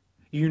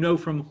 You know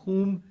from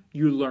whom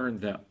you learned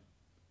them.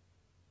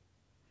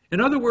 In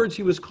other words,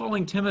 he was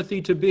calling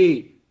Timothy to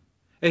be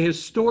a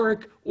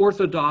historic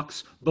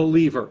Orthodox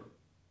believer,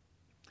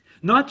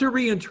 not to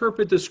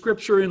reinterpret the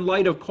scripture in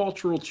light of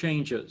cultural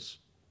changes,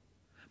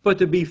 but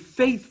to be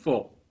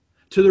faithful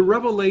to the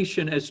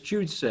revelation, as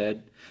Jude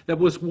said, that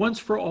was once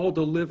for all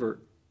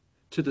delivered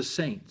to the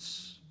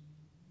saints.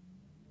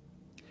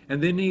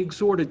 And then he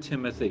exhorted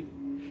Timothy,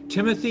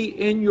 Timothy,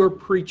 in your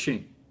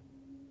preaching,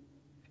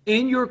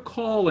 in your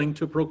calling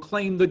to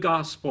proclaim the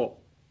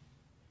gospel,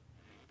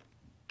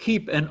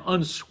 keep an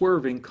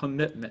unswerving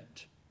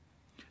commitment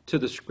to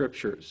the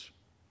scriptures.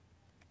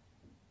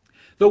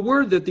 The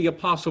word that the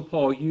Apostle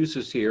Paul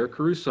uses here,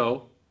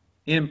 kerusso,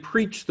 in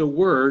preach the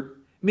word,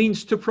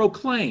 means to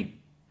proclaim,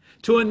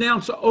 to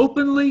announce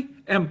openly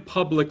and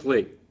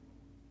publicly.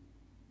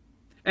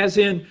 As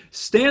in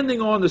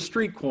standing on the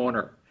street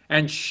corner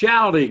and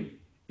shouting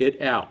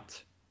it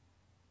out.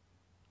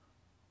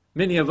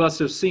 Many of us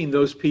have seen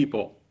those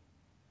people,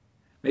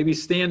 maybe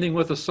standing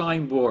with a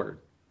signboard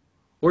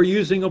or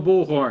using a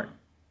bullhorn.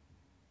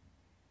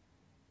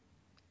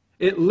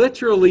 It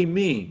literally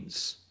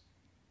means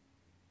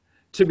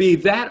to be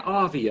that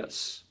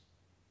obvious,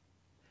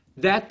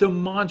 that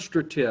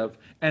demonstrative,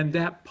 and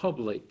that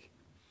public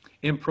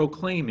in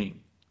proclaiming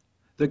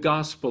the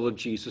gospel of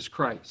Jesus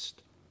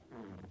Christ.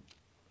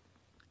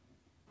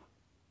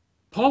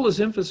 Paul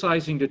is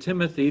emphasizing to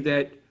Timothy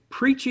that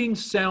preaching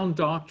sound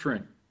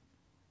doctrine,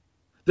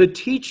 the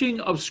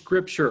teaching of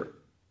Scripture,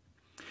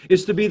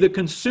 is to be the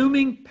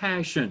consuming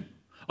passion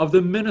of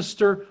the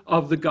minister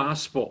of the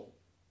gospel.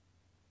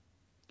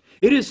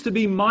 It is to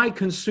be my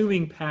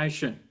consuming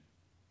passion.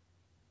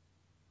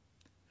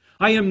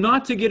 I am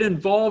not to get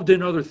involved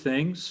in other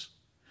things,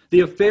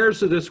 the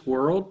affairs of this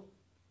world,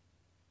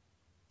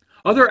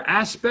 other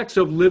aspects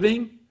of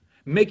living,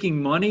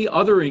 making money,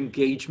 other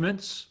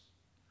engagements.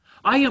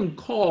 I am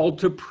called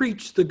to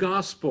preach the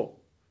gospel.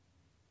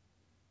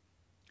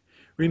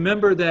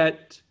 Remember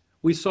that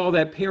we saw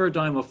that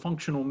paradigm of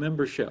functional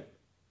membership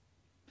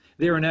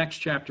there in Acts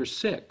chapter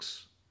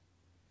 6.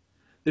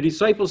 The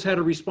disciples had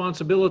a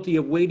responsibility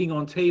of waiting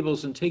on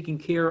tables and taking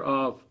care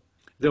of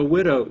the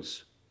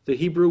widows, the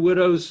Hebrew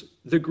widows,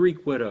 the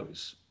Greek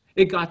widows.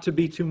 It got to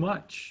be too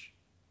much.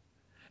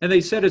 And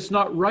they said it's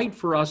not right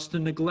for us to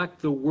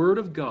neglect the word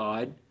of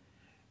God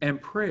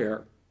and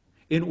prayer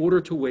in order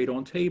to wait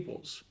on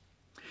tables.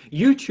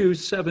 You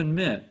choose 7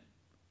 men,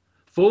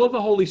 full of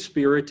the Holy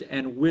Spirit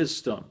and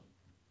wisdom,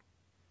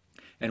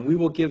 and we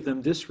will give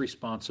them this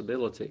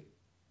responsibility.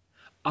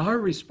 Our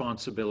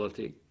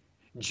responsibility.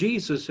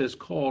 Jesus has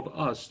called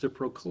us to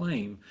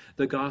proclaim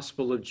the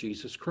gospel of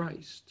Jesus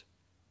Christ.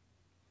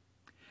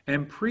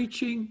 And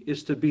preaching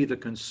is to be the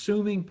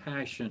consuming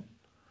passion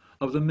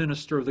of the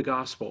minister of the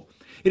gospel.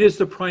 It is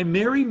the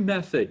primary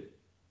method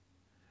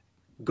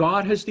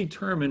God has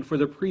determined for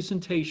the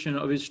presentation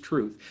of his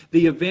truth,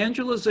 the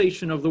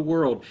evangelization of the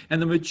world,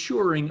 and the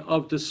maturing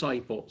of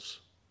disciples.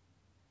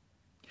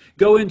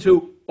 Go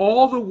into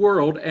all the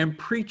world and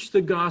preach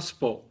the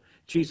gospel,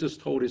 Jesus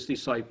told his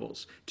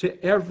disciples, to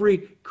every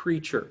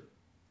creature.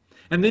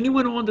 And then he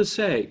went on to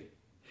say,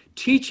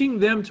 teaching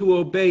them to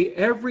obey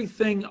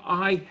everything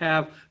I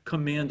have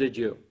commanded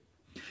you.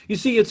 You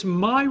see, it's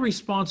my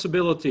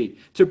responsibility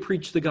to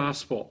preach the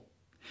gospel.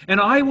 And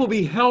I will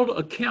be held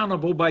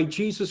accountable by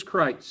Jesus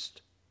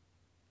Christ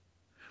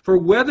for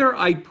whether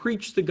I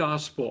preach the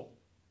gospel,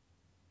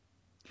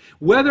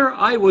 whether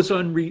I was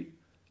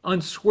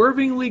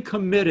unswervingly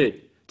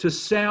committed to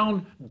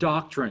sound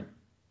doctrine.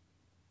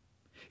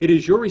 It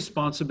is your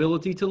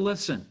responsibility to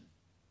listen.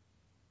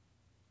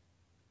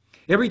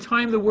 Every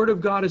time the Word of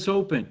God is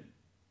open,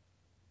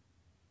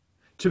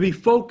 to be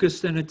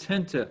focused and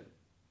attentive,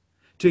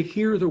 to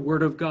hear the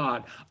Word of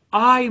God.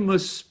 I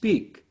must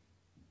speak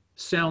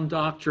sound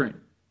doctrine.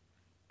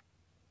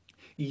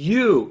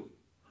 You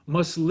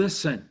must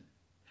listen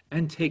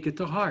and take it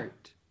to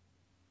heart.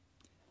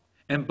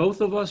 And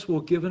both of us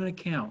will give an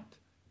account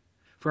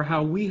for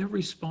how we have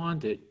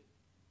responded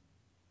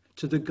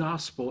to the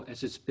gospel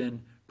as it's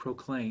been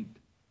proclaimed.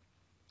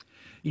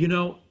 You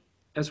know,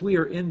 as we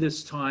are in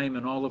this time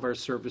and all of our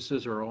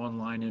services are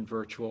online and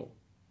virtual,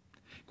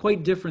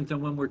 quite different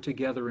than when we're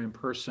together in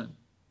person.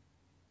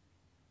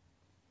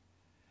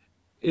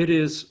 It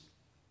is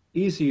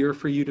easier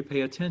for you to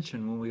pay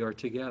attention when we are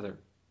together.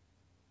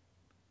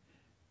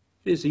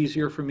 It is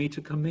easier for me to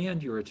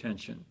command your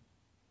attention.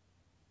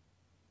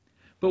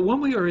 But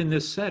when we are in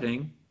this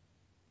setting,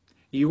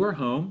 you are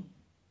home,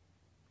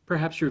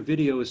 perhaps your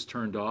video is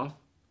turned off.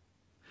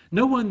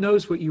 No one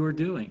knows what you are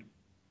doing.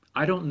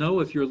 I don't know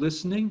if you're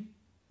listening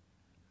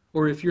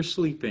or if you're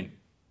sleeping.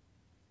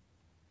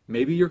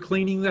 Maybe you're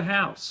cleaning the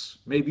house.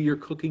 Maybe you're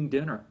cooking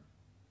dinner.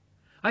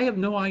 I have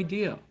no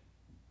idea.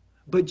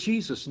 But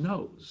Jesus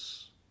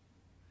knows.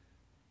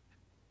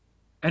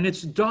 And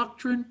it's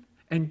doctrine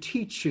and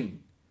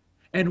teaching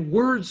and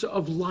words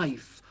of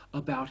life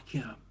about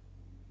him.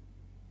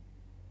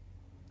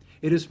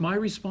 It is my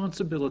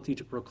responsibility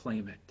to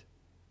proclaim it.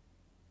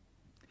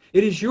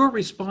 It is your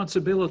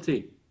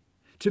responsibility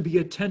to be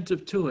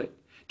attentive to it,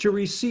 to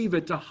receive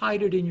it, to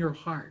hide it in your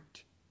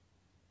heart,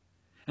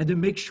 and to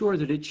make sure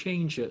that it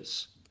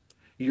changes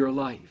your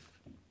life.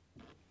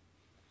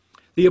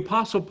 The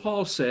Apostle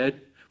Paul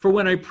said, "For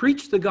when I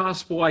preach the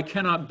gospel, I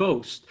cannot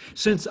boast,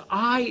 since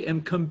I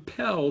am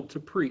compelled to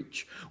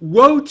preach.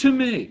 Woe to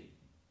me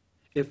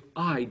if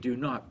I do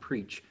not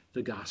preach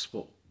the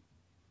gospel."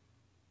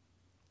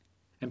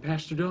 And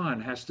Pastor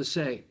Don has to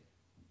say,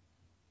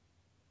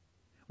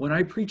 when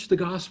I preach the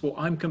gospel,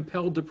 I'm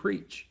compelled to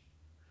preach.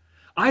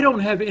 I don't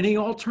have any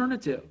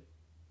alternative.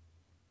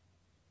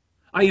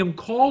 I am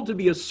called to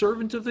be a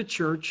servant of the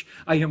church.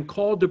 I am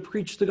called to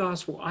preach the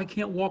gospel. I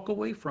can't walk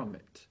away from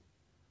it.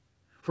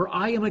 For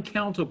I am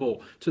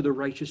accountable to the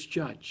righteous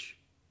judge.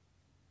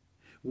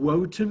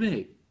 Woe to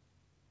me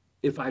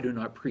if I do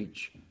not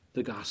preach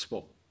the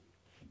gospel.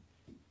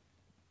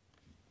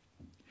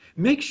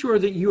 Make sure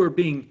that you are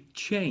being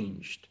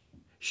changed,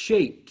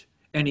 shaped,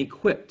 and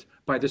equipped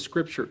by the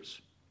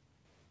scriptures.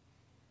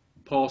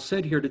 Paul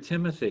said here to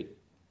Timothy,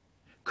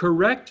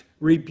 correct,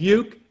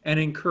 rebuke, and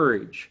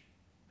encourage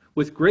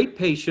with great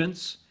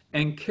patience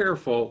and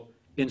careful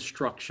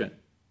instruction.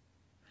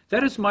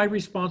 That is my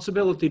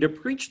responsibility, to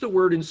preach the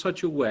word in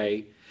such a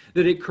way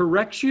that it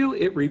corrects you,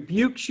 it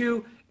rebukes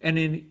you, and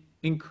it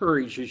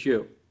encourages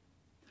you.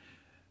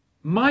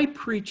 My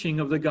preaching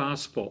of the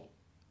gospel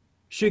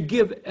should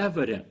give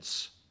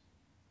evidence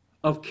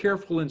of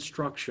careful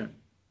instruction,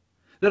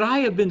 that I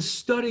have been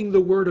studying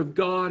the Word of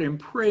God and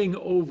praying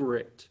over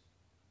it,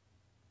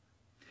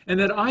 and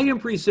that I am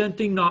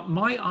presenting not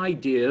my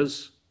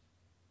ideas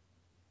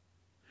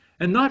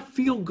and not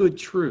feel-good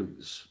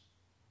truths,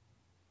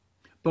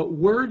 but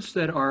words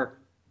that are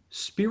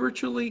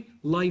spiritually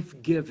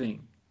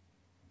life-giving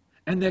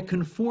and that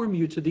conform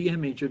you to the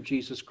image of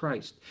Jesus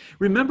Christ.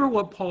 Remember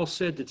what Paul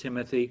said to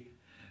Timothy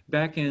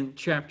back in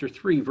chapter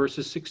 3,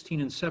 verses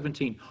 16 and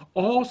 17.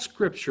 All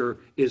Scripture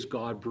is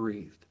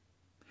God-breathed.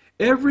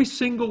 Every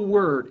single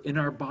word in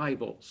our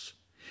Bibles.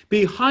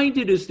 Behind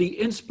it is the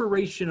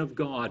inspiration of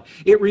God.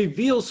 It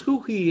reveals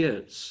who he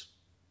is,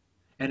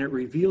 and it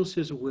reveals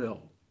his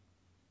will.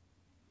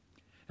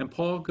 And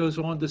Paul goes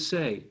on to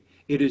say,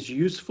 it is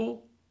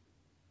useful,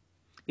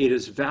 it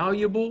is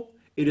valuable,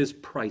 it is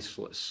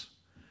priceless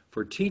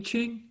for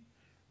teaching,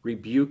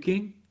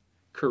 rebuking,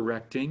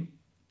 correcting,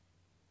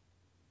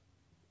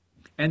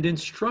 and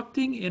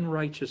instructing in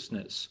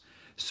righteousness,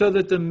 so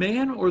that the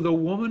man or the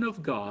woman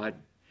of God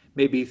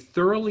may be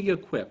thoroughly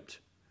equipped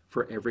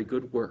for every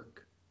good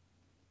work.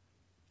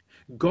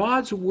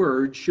 God's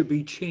word should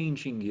be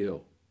changing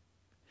you,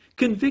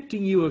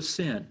 convicting you of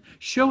sin,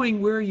 showing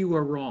where you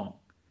are wrong,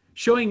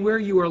 showing where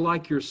you are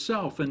like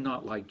yourself and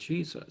not like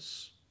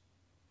Jesus.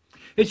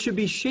 It should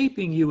be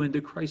shaping you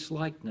into Christ's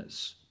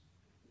likeness.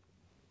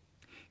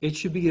 It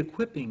should be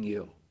equipping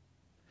you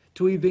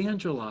to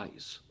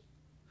evangelize,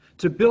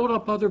 to build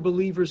up other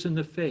believers in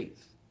the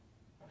faith,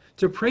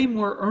 to pray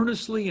more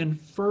earnestly and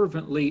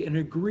fervently in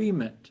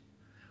agreement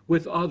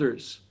with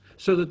others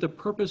so that the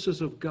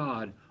purposes of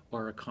God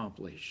are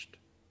accomplished.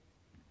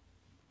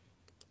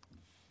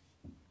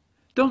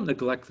 Don't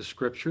neglect the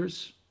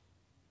scriptures.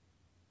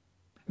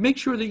 Make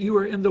sure that you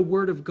are in the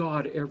Word of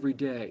God every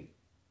day.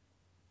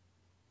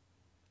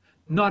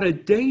 Not a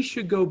day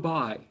should go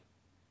by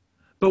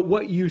but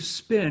what you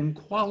spend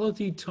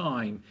quality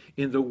time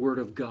in the Word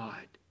of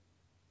God.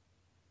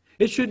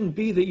 It shouldn't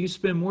be that you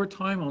spend more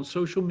time on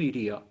social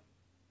media,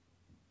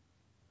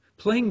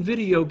 playing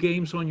video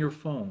games on your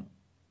phone,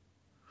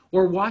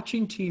 or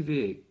watching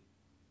TV.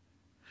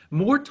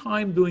 More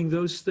time doing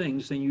those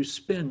things than you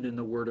spend in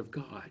the Word of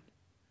God.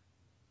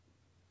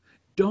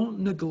 Don't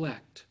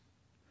neglect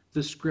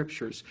the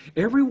Scriptures.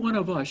 Every one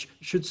of us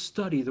should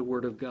study the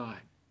Word of God.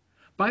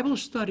 Bible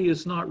study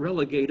is not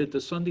relegated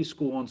to Sunday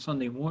school on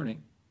Sunday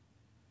morning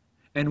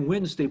and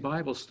Wednesday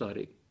Bible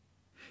study.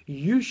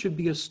 You should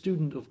be a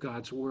student of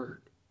God's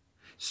Word,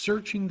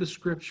 searching the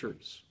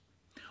Scriptures,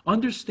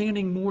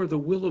 understanding more the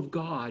will of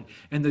God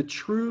and the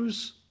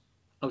truths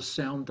of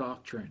sound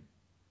doctrine.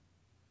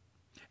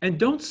 And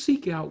don't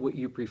seek out what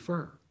you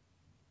prefer.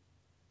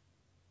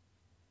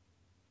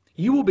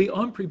 You will be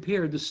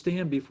unprepared to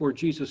stand before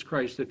Jesus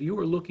Christ if you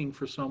are looking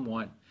for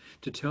someone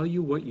to tell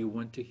you what you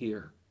want to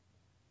hear.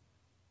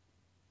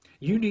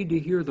 You need to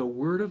hear the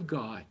Word of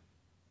God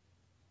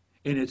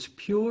in its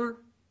pure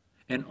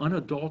and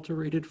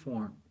unadulterated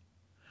form.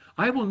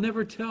 I will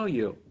never tell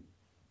you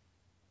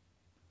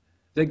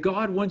that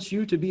God wants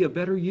you to be a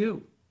better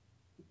you.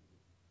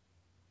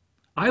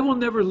 I will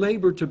never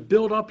labor to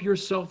build up your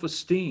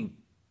self-esteem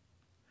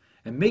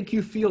and make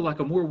you feel like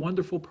a more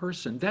wonderful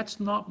person. That's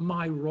not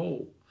my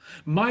role.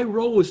 My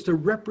role is to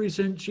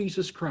represent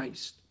Jesus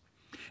Christ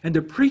and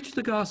to preach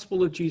the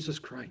gospel of Jesus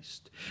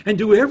Christ and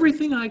do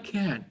everything I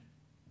can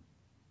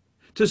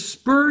to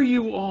spur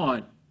you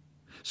on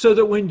so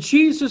that when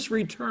Jesus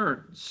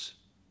returns,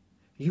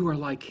 you are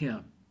like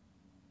him.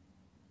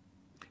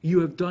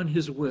 You have done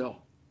his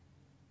will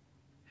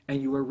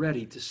and you are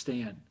ready to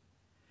stand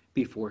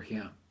before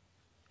him.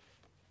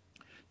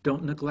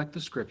 Don't neglect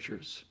the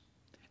scriptures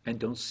and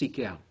don't seek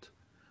out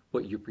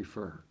what you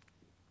prefer.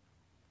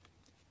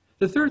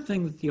 The third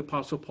thing that the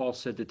Apostle Paul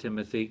said to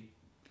Timothy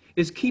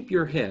is keep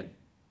your head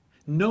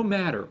no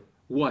matter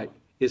what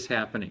is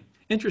happening.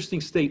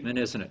 Interesting statement,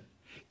 isn't it?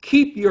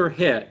 Keep your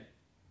head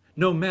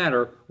no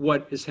matter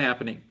what is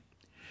happening.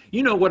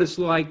 You know what it's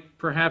like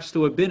perhaps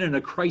to have been in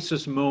a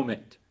crisis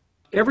moment.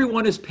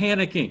 Everyone is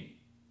panicking.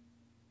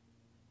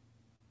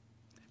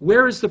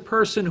 Where is the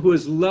person who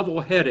is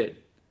level-headed,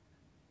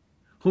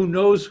 who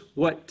knows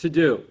what to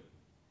do?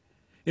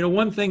 You know,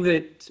 one thing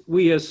that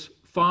we as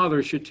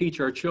fathers should teach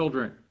our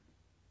children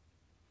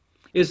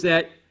is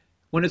that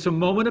when it's a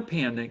moment of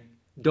panic,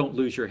 don't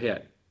lose your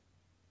head.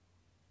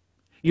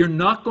 You're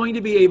not going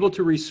to be able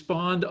to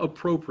respond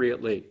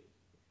appropriately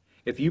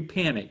if you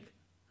panic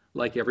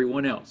like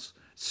everyone else.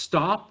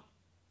 Stop,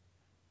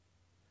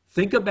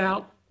 think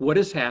about what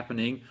is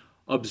happening,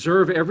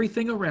 observe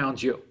everything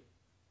around you,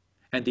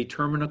 and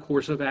determine a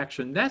course of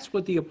action. That's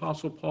what the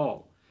Apostle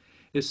Paul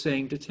is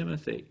saying to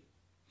Timothy.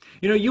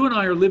 You know, you and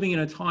I are living in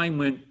a time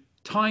when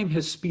time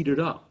has speeded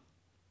up.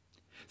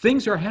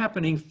 Things are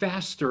happening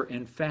faster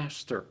and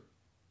faster.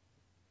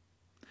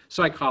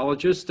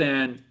 Psychologists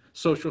and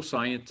social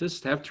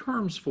scientists have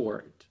terms for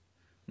it.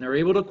 And they're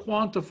able to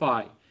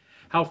quantify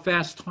how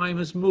fast time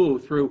has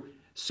moved through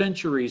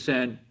centuries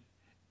and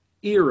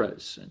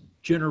eras and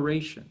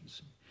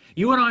generations.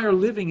 You and I are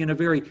living in a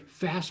very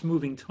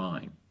fast-moving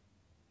time.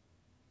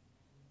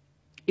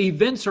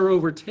 Events are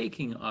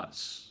overtaking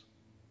us.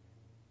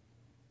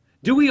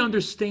 Do we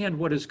understand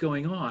what is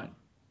going on?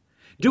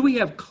 Do we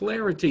have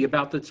clarity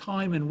about the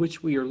time in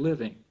which we are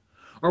living?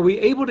 Are we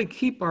able to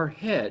keep our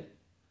head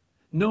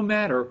no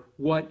matter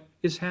what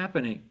is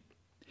happening?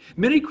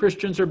 Many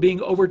Christians are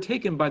being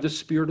overtaken by the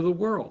spirit of the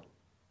world.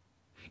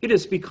 It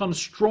has become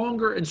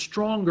stronger and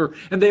stronger,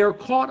 and they are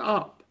caught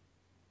up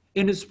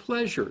in its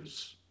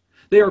pleasures.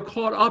 They are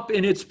caught up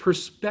in its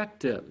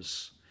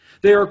perspectives.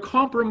 They are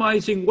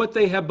compromising what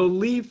they have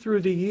believed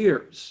through the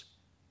years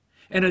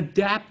and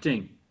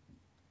adapting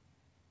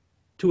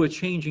to a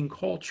changing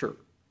culture.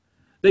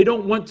 They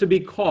don't want to be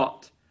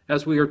caught,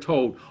 as we are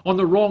told, on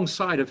the wrong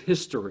side of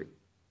history.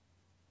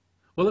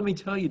 Well, let me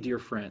tell you, dear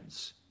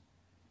friends,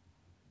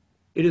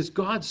 it is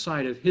God's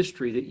side of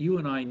history that you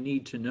and I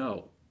need to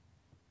know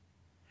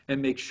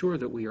and make sure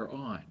that we are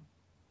on.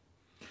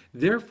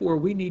 Therefore,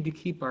 we need to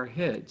keep our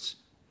heads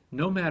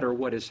no matter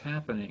what is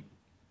happening.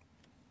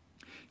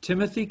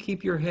 Timothy,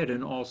 keep your head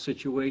in all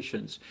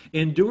situations.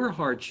 Endure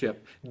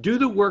hardship. Do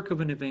the work of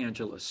an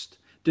evangelist.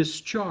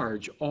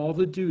 Discharge all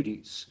the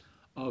duties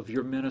of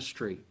your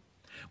ministry.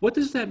 What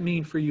does that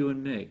mean for you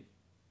and me?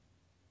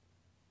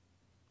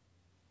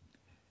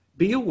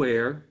 Be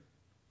aware,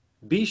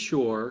 be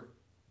sure,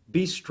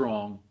 be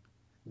strong,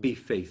 be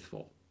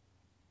faithful.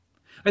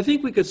 I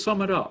think we could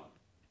sum it up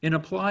in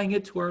applying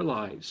it to our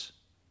lives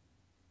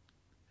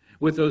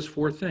with those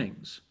four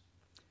things.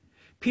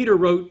 Peter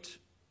wrote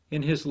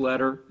in his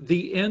letter,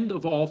 "The end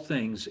of all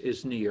things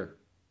is near.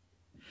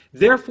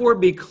 Therefore,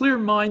 be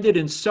clear-minded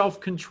and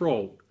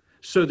self-controlled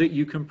so that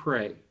you can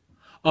pray.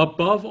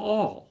 Above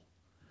all,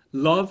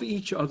 love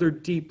each other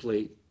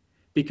deeply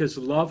because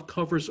love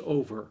covers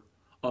over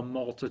a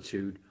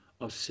multitude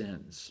of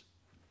sins."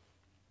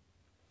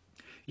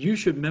 You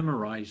should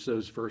memorize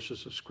those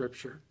verses of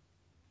Scripture.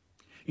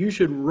 You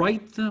should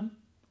write them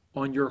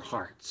on your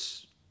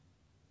hearts.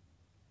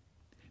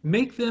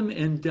 Make them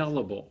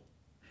indelible.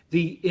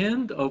 The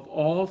end of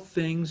all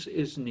things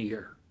is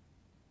near.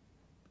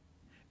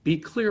 Be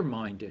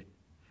clear-minded.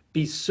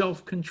 Be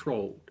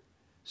self-controlled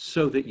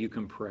so that you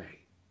can pray.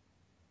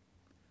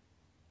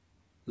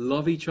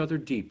 Love each other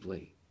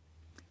deeply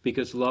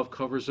because love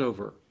covers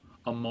over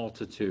a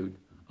multitude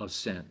of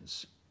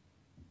sins.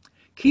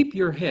 Keep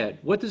your head.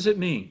 What does it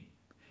mean?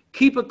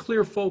 Keep a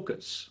clear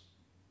focus.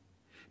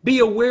 Be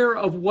aware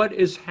of what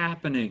is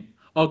happening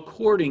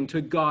according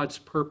to God's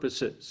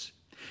purposes.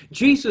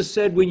 Jesus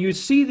said, when you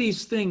see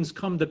these things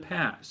come to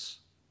pass,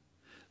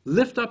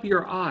 lift up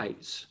your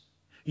eyes.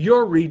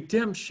 Your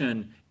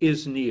redemption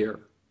is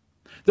near.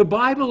 The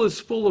Bible is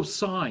full of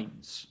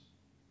signs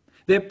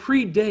that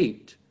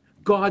predate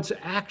God's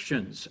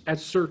actions at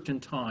certain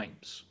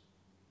times.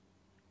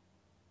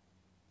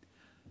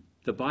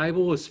 The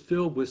Bible is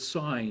filled with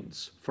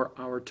signs for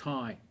our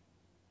time.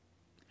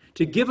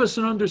 to give us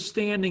an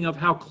understanding of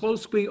how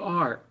close we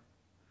are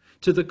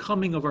to the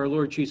coming of our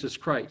Lord Jesus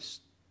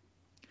Christ.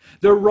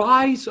 The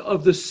rise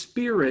of the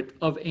spirit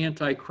of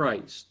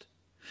Antichrist,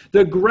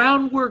 the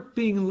groundwork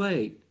being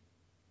laid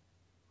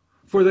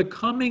for the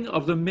coming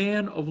of the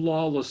man of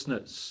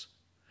lawlessness,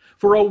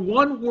 for a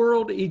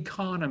one-world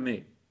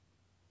economy,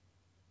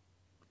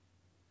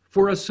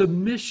 for a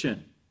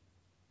submission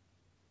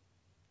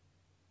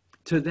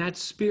to that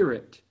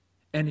spirit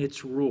and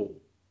its rule.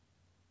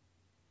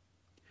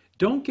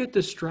 Don't get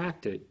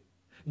distracted.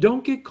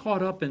 Don't get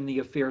caught up in the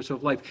affairs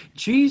of life.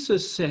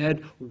 Jesus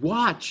said,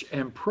 watch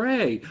and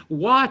pray.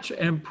 Watch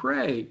and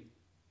pray.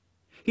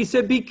 He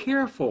said, be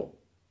careful,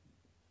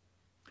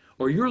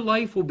 or your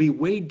life will be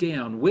weighed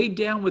down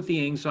with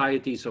the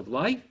anxieties of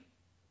life.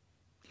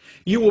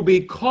 You will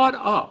be caught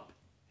up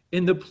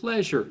in the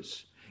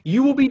pleasures.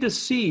 You will be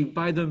deceived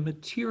by the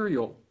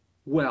material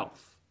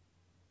wealth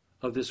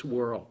of this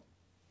world.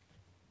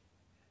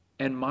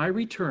 And my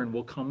return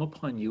will come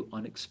upon you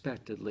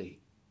unexpectedly,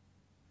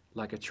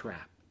 like a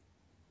trap.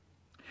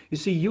 You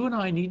see, you and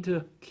I need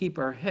to keep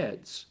our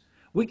heads.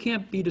 We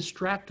can't be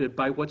distracted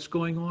by what's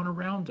going on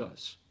around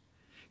us.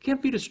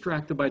 Can't be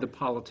distracted by the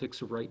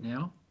politics of right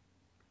now.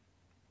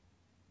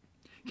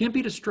 Can't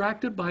be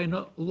distracted by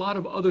a lot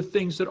of other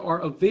things that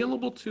are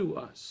available to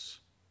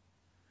us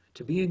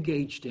to be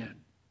engaged in.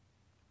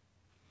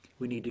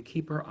 We need to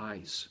keep our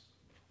eyes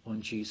on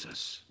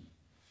Jesus.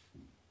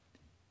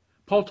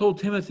 Paul told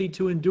Timothy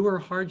to endure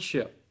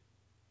hardship.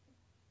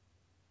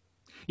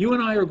 You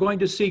and I are going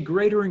to see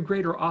greater and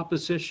greater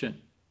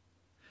opposition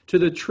to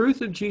the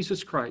truth of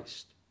Jesus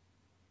Christ,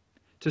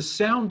 to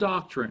sound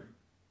doctrine,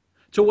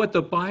 to what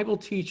the Bible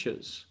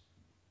teaches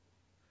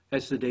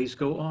as the days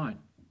go on.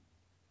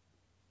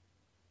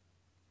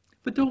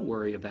 But don't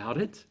worry about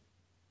it.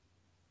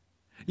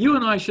 You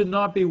and I should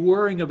not be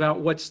worrying about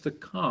what's to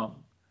come.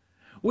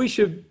 We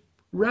should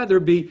rather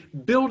be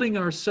building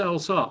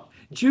ourselves up.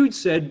 Jude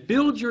said,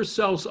 build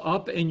yourselves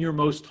up in your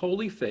most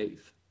holy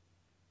faith.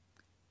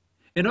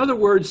 In other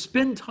words,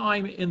 spend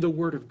time in the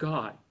Word of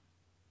God.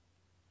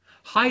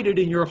 Hide it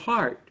in your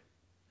heart.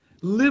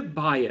 Live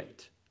by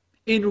it.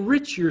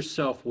 Enrich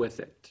yourself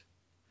with it.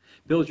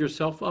 Build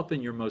yourself up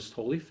in your most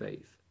holy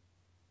faith.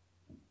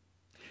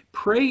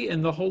 Pray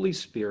in the Holy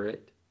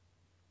Spirit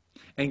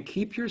and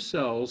keep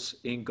yourselves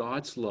in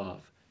God's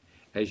love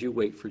as you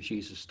wait for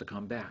Jesus to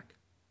come back.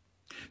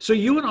 So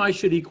you and I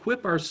should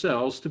equip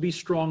ourselves to be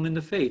strong in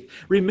the faith.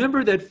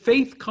 Remember that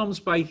faith comes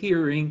by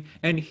hearing,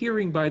 and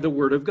hearing by the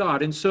Word of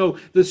God. And so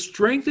the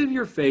strength of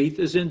your faith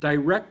is in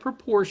direct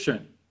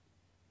proportion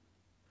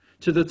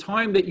to the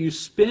time that you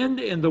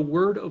spend in the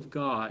Word of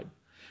God,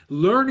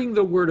 learning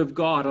the Word of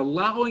God,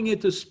 allowing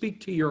it to speak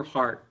to your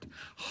heart,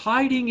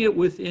 hiding it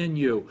within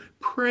you,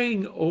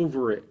 praying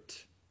over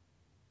it.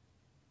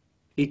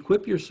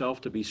 Equip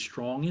yourself to be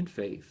strong in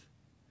faith,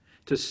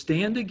 to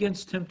stand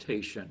against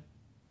temptation,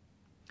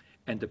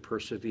 and to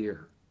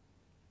persevere.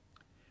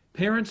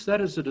 Parents, that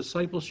is the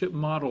discipleship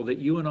model that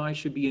you and I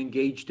should be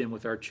engaged in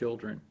with our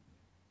children.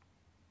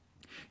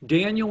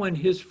 Daniel and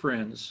his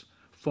friends,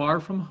 far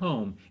from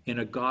home in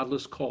a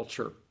godless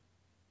culture,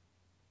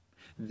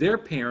 their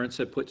parents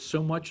had put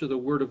so much of the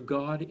Word of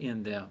God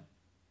in them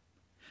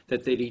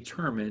that they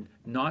determined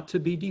not to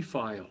be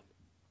defiled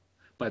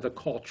by the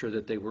culture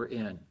that they were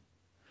in,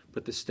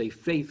 but to stay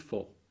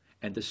faithful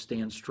and to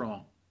stand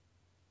strong.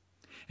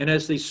 And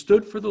as they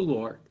stood for the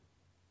Lord,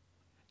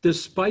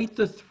 despite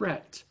the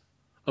threat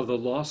of the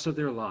loss of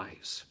their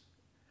lives,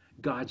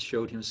 God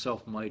showed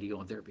himself mighty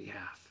on their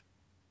behalf.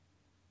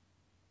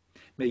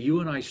 May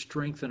you and I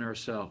strengthen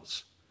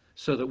ourselves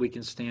so that we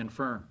can stand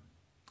firm.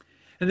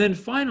 And then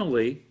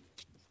finally,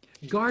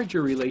 guard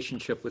your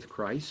relationship with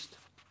Christ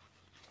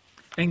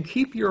and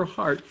keep your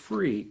heart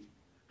free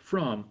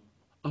from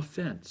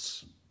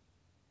offense.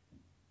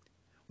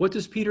 What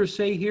does Peter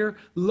say here?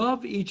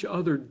 Love each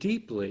other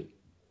deeply,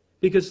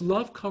 because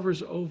love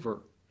covers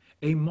over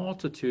a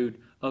multitude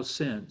of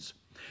sins.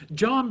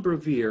 John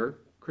Bevere,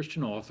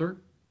 Christian author,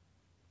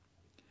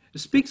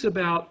 speaks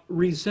about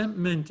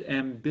resentment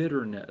and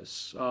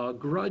bitterness, a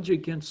grudge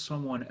against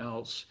someone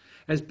else,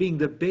 as being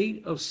the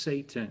bait of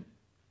Satan.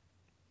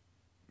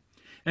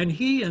 And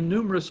he and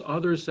numerous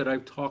others that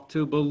I've talked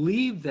to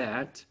believe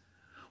that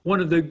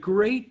one of the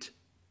great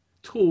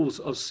tools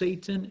of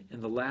Satan in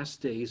the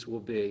last days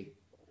will be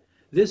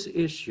this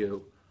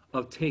issue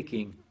of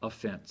taking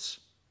offense.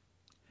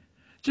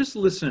 Just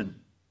listen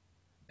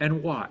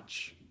and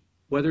watch,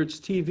 whether it's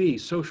TV,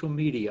 social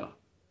media.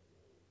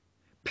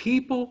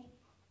 People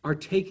are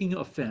taking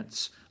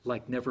offense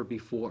like never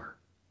before,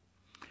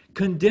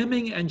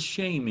 condemning and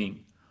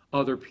shaming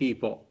other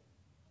people,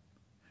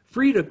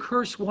 free to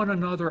curse one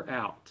another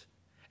out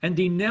and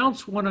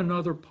denounce one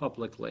another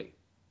publicly.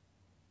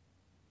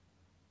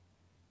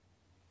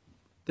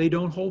 They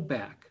don't hold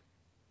back.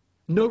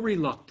 No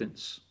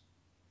reluctance,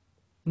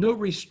 no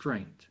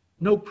restraint,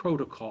 no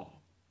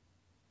protocol.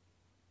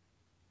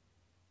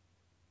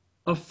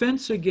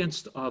 Offense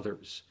against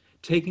others,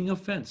 taking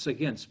offense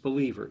against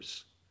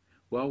believers.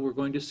 Well, we're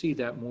going to see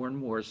that more and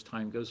more as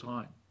time goes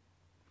on.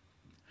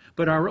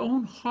 But our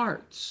own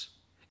hearts,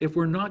 if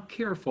we're not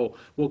careful,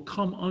 will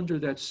come under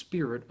that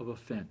spirit of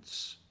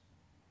offense.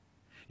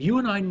 You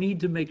and I need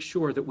to make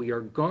sure that we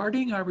are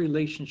guarding our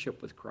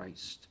relationship with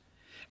Christ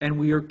and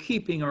we are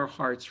keeping our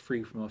hearts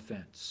free from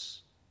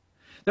offense.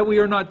 That we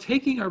are not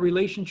taking our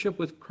relationship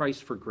with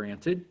Christ for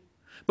granted,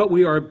 but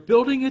we are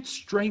building it,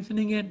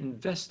 strengthening it,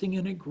 investing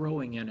in it,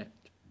 growing in it.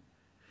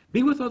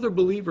 Be with other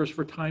believers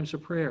for times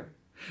of prayer.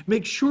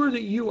 Make sure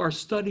that you are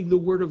studying the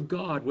Word of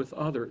God with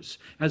others,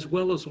 as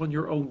well as on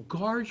your own.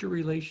 Guard your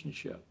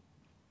relationship.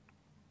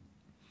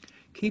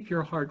 Keep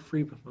your heart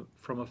free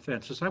from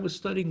offense. As I was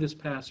studying this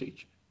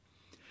passage,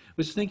 I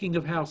was thinking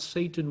of how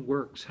Satan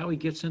works, how he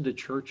gets into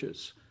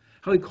churches,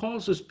 how he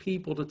causes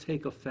people to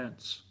take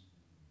offense.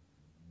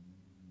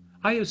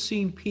 I have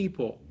seen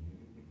people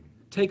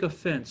take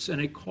offense,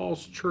 and it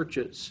calls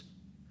churches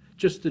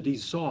just to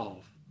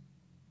dissolve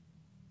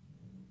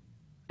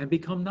and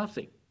become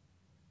nothing.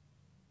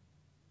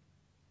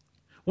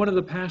 One of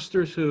the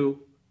pastors who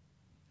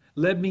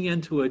led me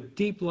into a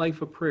deep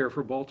life of prayer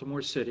for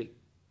Baltimore City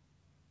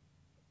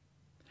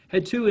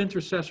had two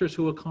intercessors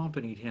who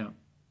accompanied him.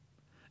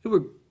 They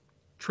were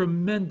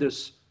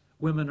tremendous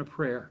women of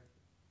prayer,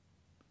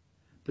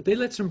 but they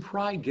let some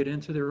pride get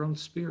into their own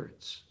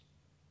spirits.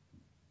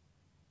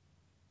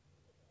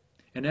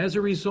 And as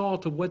a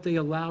result of what they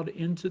allowed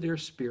into their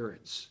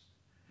spirits,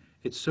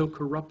 it so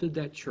corrupted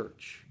that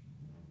church.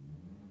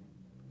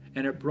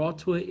 And it brought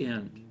to an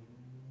end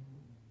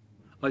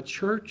a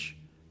church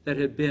that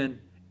had been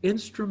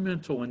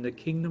instrumental in the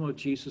kingdom of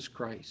Jesus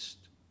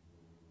Christ.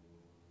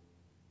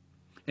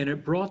 And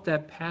it brought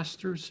that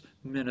pastor's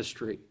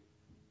ministry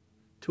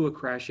to a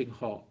crashing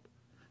halt.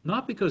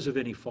 Not because of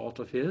any fault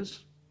of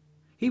his.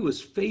 He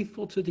was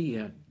faithful to the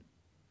end.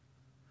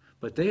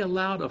 But they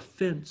allowed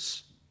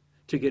offense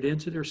to get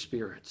into their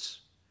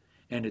spirits,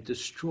 and it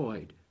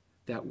destroyed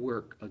that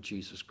work of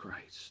Jesus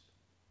Christ.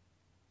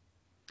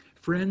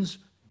 Friends,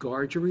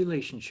 guard your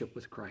relationship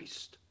with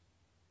Christ.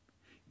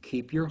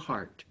 Keep your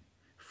heart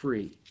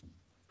free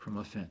from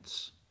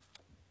offense.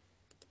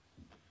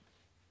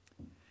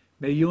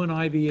 May you and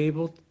I be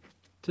able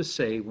to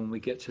say when we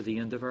get to the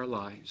end of our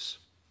lives,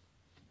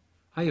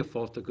 I have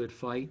fought the good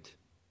fight.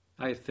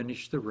 I have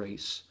finished the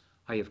race.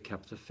 I have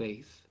kept the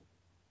faith.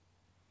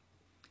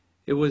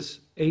 It was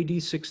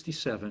AD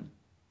 67.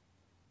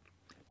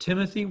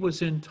 Timothy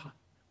was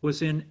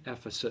in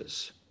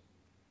Ephesus.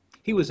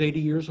 He was 80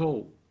 years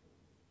old.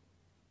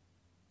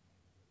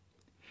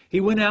 He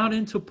went out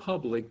into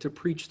public to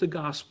preach the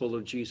gospel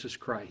of Jesus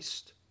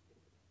Christ,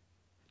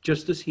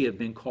 just as he had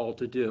been called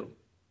to do.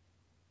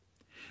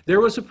 There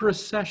was a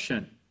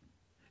procession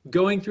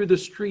going through the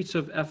streets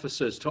of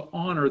Ephesus to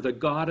honor the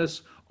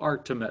goddess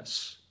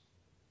Artemis.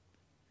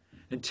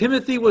 And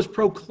Timothy was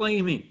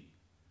proclaiming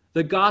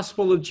the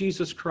gospel of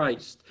Jesus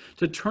Christ,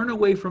 to turn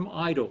away from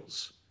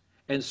idols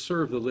and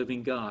serve the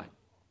living God.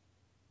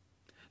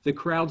 The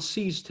crowd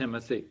seized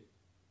Timothy.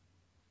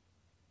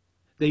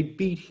 They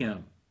beat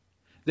him.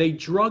 They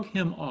drug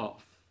him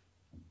off,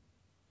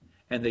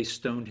 and they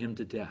stoned him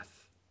to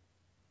death.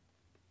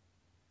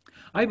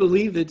 I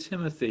believe that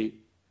Timothy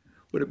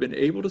would have been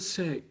able to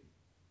say,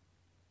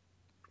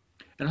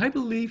 and I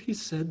believe he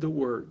said the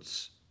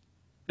words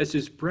as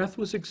his breath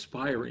was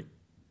expiring,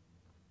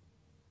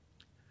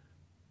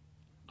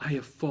 I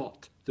have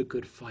fought the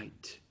good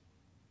fight.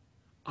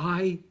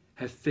 I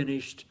have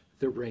finished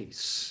the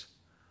race.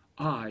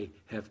 I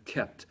have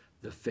kept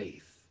the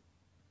faith.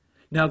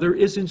 Now there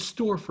is in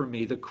store for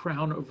me the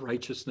crown of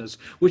righteousness,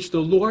 which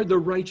the Lord, the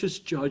righteous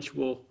judge,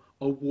 will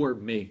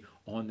award me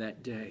on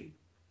that day.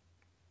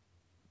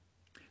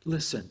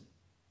 Listen,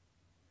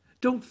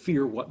 don't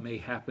fear what may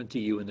happen to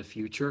you in the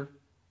future.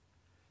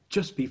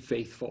 Just be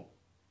faithful.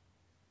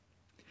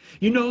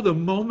 You know, the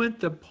moment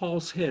that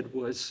Paul's head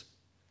was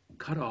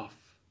cut off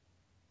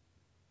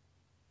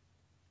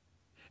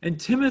and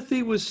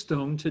Timothy was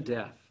stoned to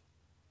death,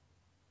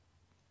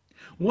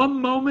 one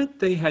moment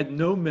they had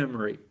no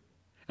memory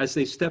as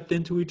they stepped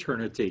into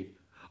eternity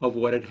of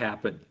what had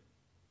happened.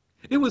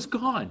 It was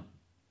gone.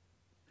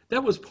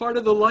 That was part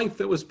of the life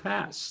that was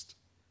past.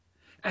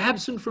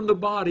 Absent from the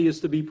body is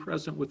to be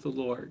present with the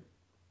Lord.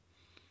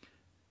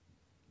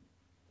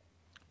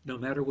 No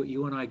matter what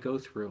you and I go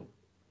through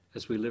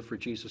as we live for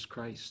Jesus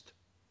Christ,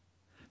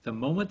 the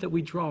moment that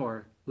we draw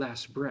our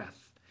last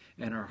breath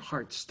and our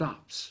heart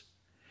stops,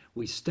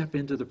 we step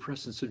into the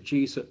presence of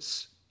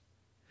Jesus,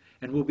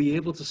 and we'll be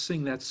able to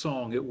sing that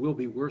song, It Will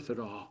Be Worth It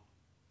All.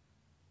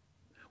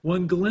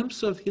 One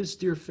glimpse of his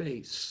dear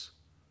face,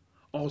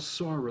 all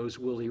sorrows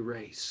will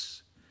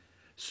erase.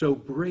 So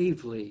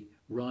bravely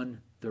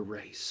run the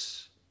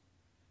race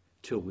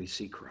till we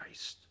see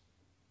Christ.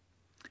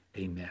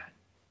 Amen.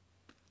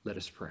 Let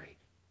us pray.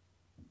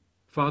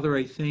 Father,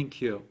 I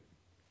thank you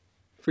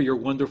for your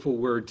wonderful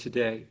word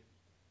today.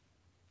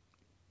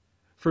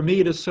 For me,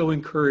 it is so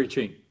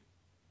encouraging.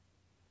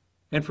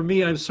 And for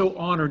me, I'm so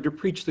honored to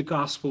preach the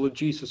gospel of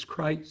Jesus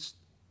Christ,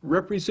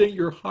 represent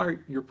your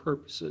heart, your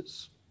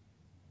purposes.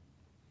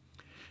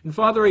 And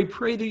Father, I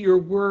pray that your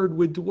word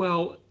would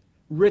dwell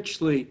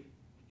richly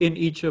in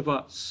each of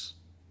us,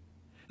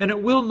 And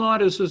it will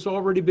not, as has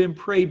already been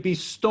prayed, be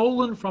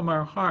stolen from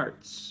our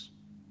hearts.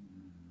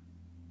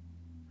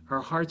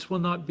 Our hearts will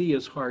not be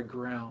as hard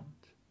ground.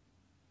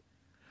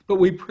 But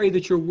we pray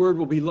that your word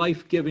will be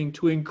life-giving,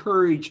 to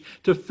encourage,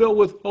 to fill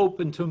with hope,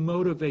 and to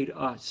motivate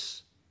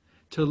us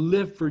to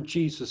live for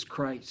Jesus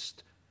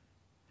Christ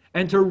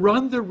and to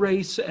run the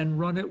race and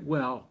run it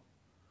well,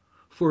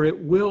 for it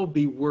will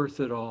be worth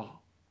it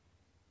all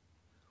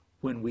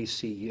when we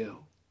see you.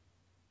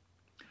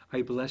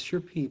 I bless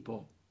your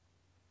people,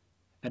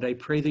 and I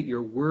pray that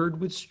your word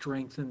would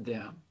strengthen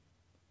them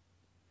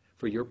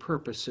for your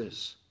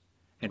purposes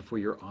and for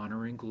your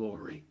honor and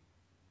glory.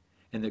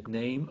 In the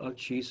name of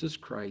Jesus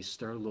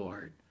Christ, our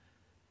Lord,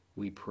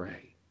 we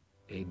pray.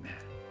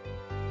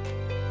 Amen.